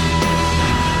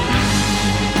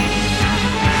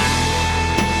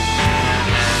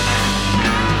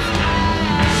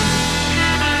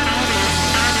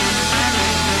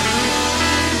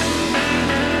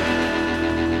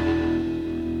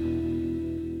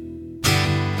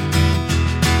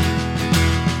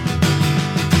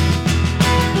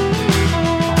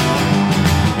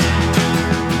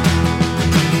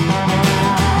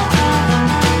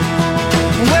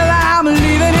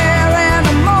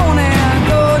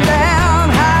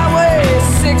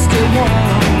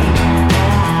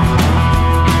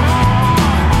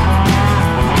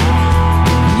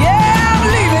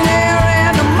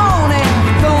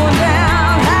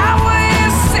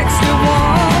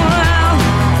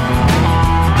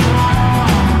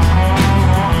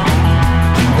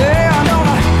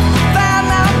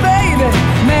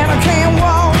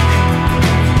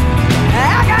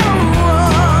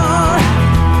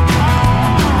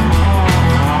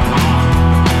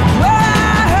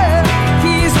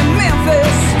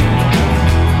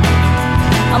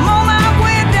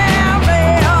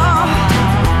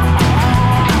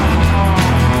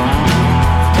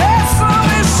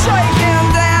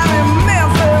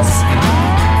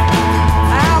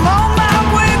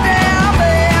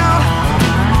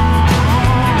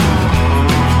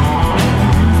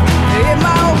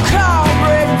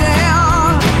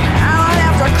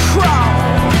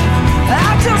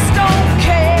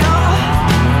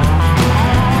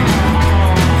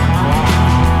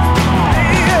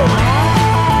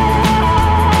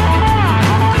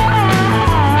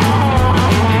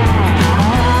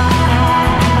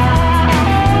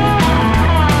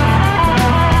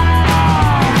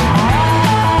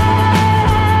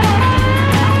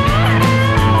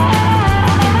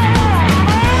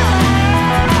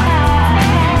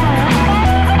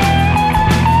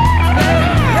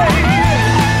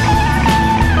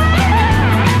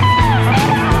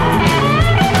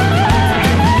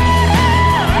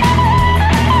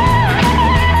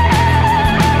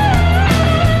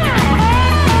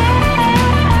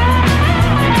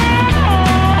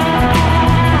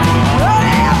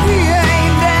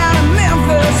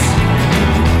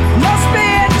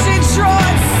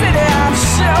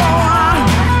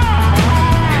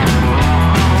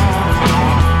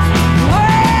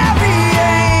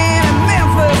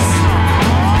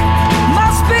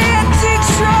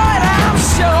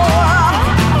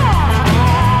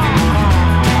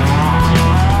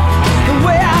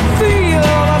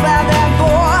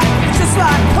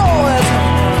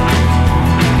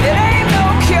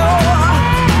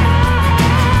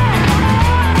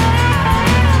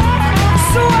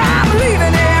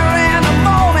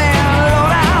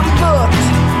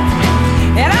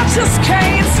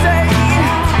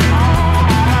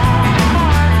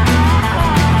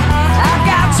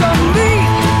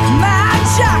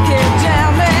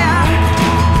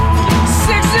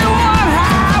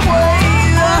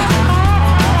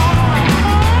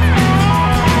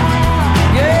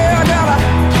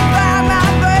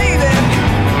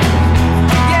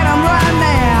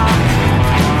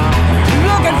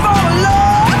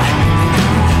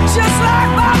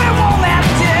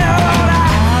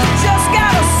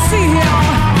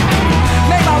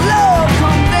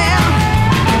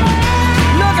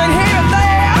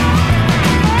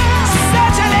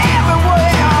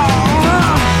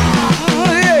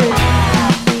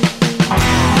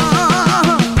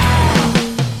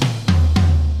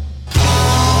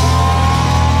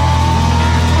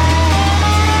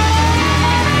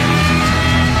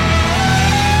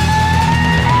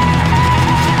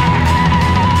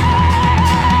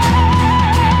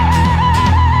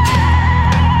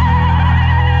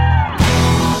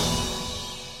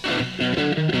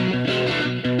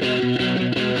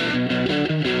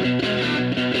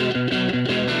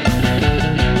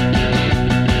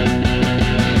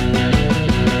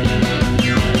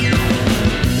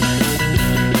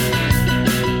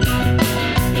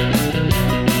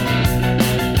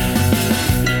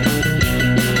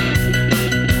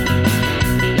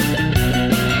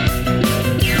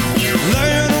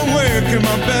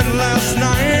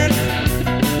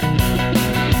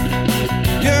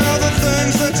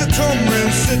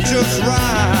 it just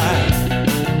right.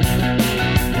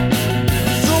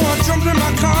 So I jumped in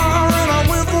my car and I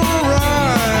went for a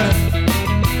ride,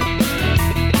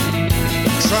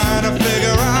 trying to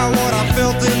figure out what I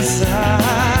felt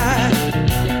inside.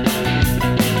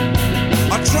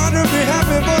 I tried to be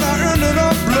happy, but I ended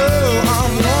up blue.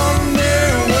 I'm one day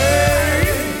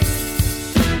away,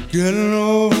 getting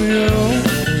over you.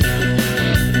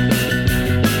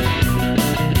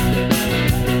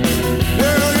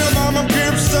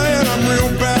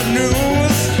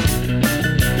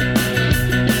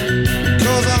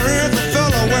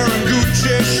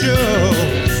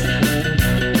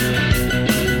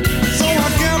 So I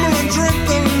gamble and drink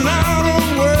the night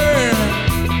away,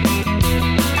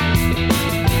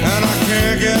 and I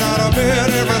can't get out of bed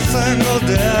every single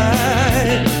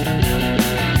day.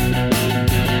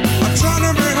 I try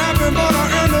to be happy, but I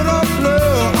ended up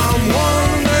blue. I'm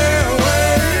one day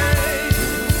away,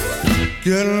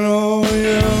 getting over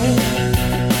you.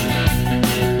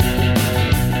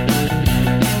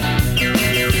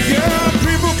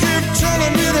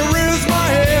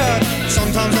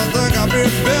 Sometimes I think I'd be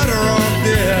better off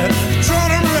dead.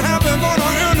 Trying to be happy, but I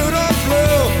ended up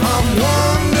blue. I'm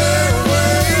one day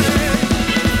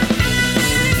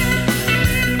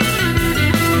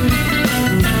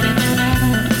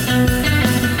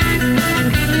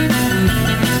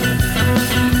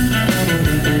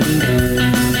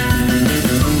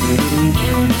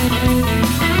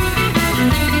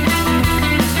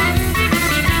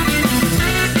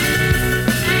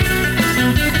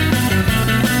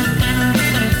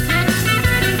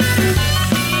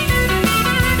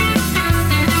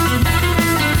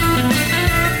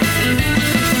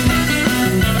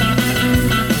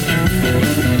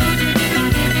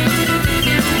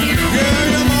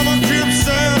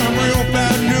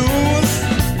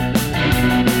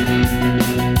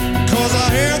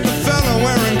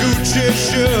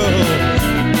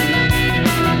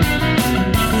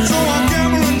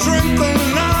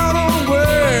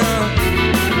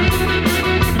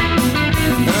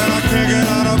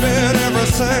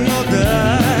single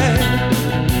day.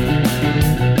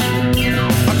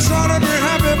 I try to be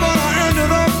happy, but I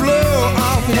ended up blue.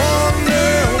 I'm one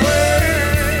day away,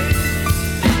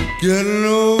 getting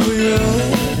over you.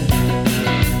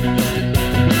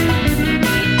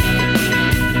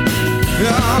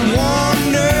 Yeah, I'm one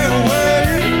day away.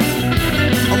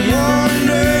 I'm one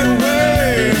day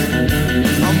away.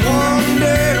 I'm one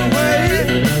day away.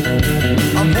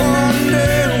 I'm one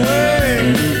day away.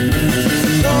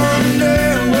 One day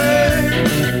away.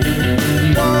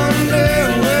 One day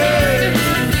away.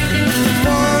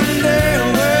 One day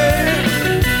away.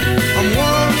 I'm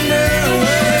one day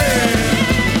away.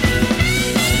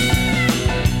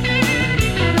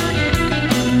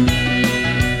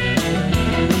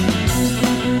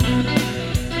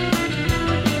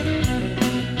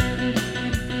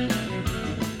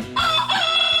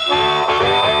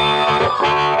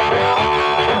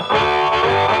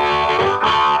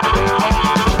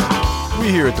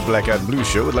 Here at the Black Eyed Blues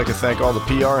Show, would like to thank all the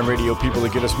PR and radio people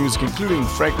that get us music, including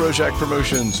Frank Rojak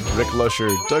Promotions, Rick Lusher,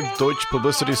 Doug Deutsch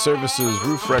Publicity Services,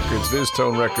 Roof Records,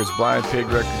 VizTone Records, Blind Pig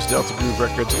Records, Delta Groove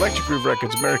Records, Electric Groove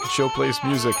Records, American Showplace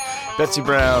Music, Betsy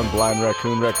Brown, Blind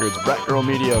Raccoon Records, Brat Girl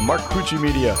Media, Mark Pucci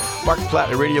Media, Mark Platt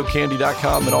at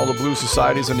RadioCandy.com, and all the blues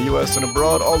societies in the U.S. and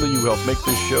abroad. All of you help make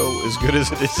this show as good as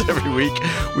it is every week.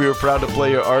 We are proud to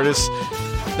play your artists.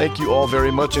 Thank you all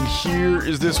very much, and here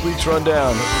is this week's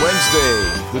rundown.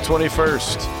 Wednesday, the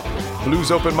 21st, Blues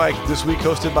Open Mic, this week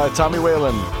hosted by Tommy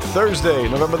Whalen. Thursday,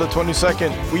 November the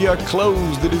 22nd, we are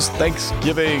closed. It is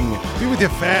Thanksgiving. Be with your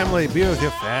family. Be with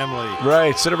your family.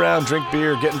 Right. Sit around, drink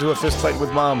beer, get into a fist fight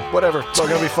with mom. Whatever. It's all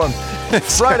going to be fun.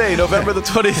 Friday, November the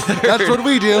 23rd. That's what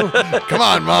we do. Come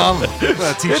on, Mom. I'm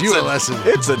going to teach you a lesson.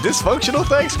 It's a dysfunctional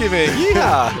Thanksgiving.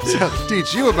 Yeah. I'll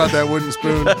teach you about that wooden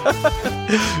spoon.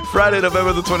 Friday,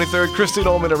 November the 23rd, Christine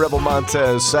Ullman and Rebel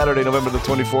Montez. Saturday, November the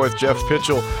 24th, Jeff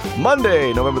Pitchell.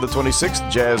 Monday, November the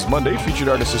 26th, Jazz Monday. Featured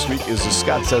artist this week is the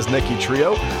Scott Sasnecki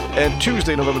Trio. And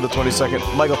Tuesday, November the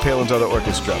 22nd, Michael Palin's Other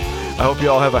Orchestra. I hope you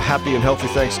all have a happy and healthy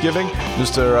Thanksgiving.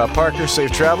 Mr. Parker,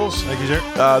 safe travels. Thank you,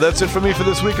 sir. That's it for me for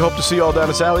this week. I hope to see you all down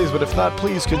at Sally's, but if not,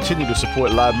 please continue to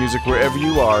support live music wherever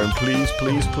you are. And please,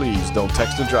 please, please don't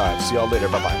text and drive. See y'all later.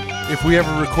 Bye-bye. If we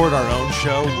ever record our own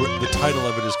show, the title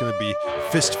of it is going to be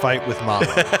Fist Fight with Mama.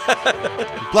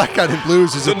 Black Eyed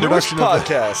Blues is a production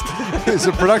podcast. Is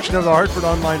a production of the Hartford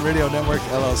Online Radio Network,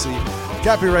 LLC.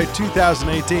 Copyright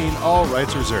 2018, all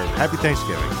rights reserved. Happy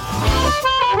Thanksgiving.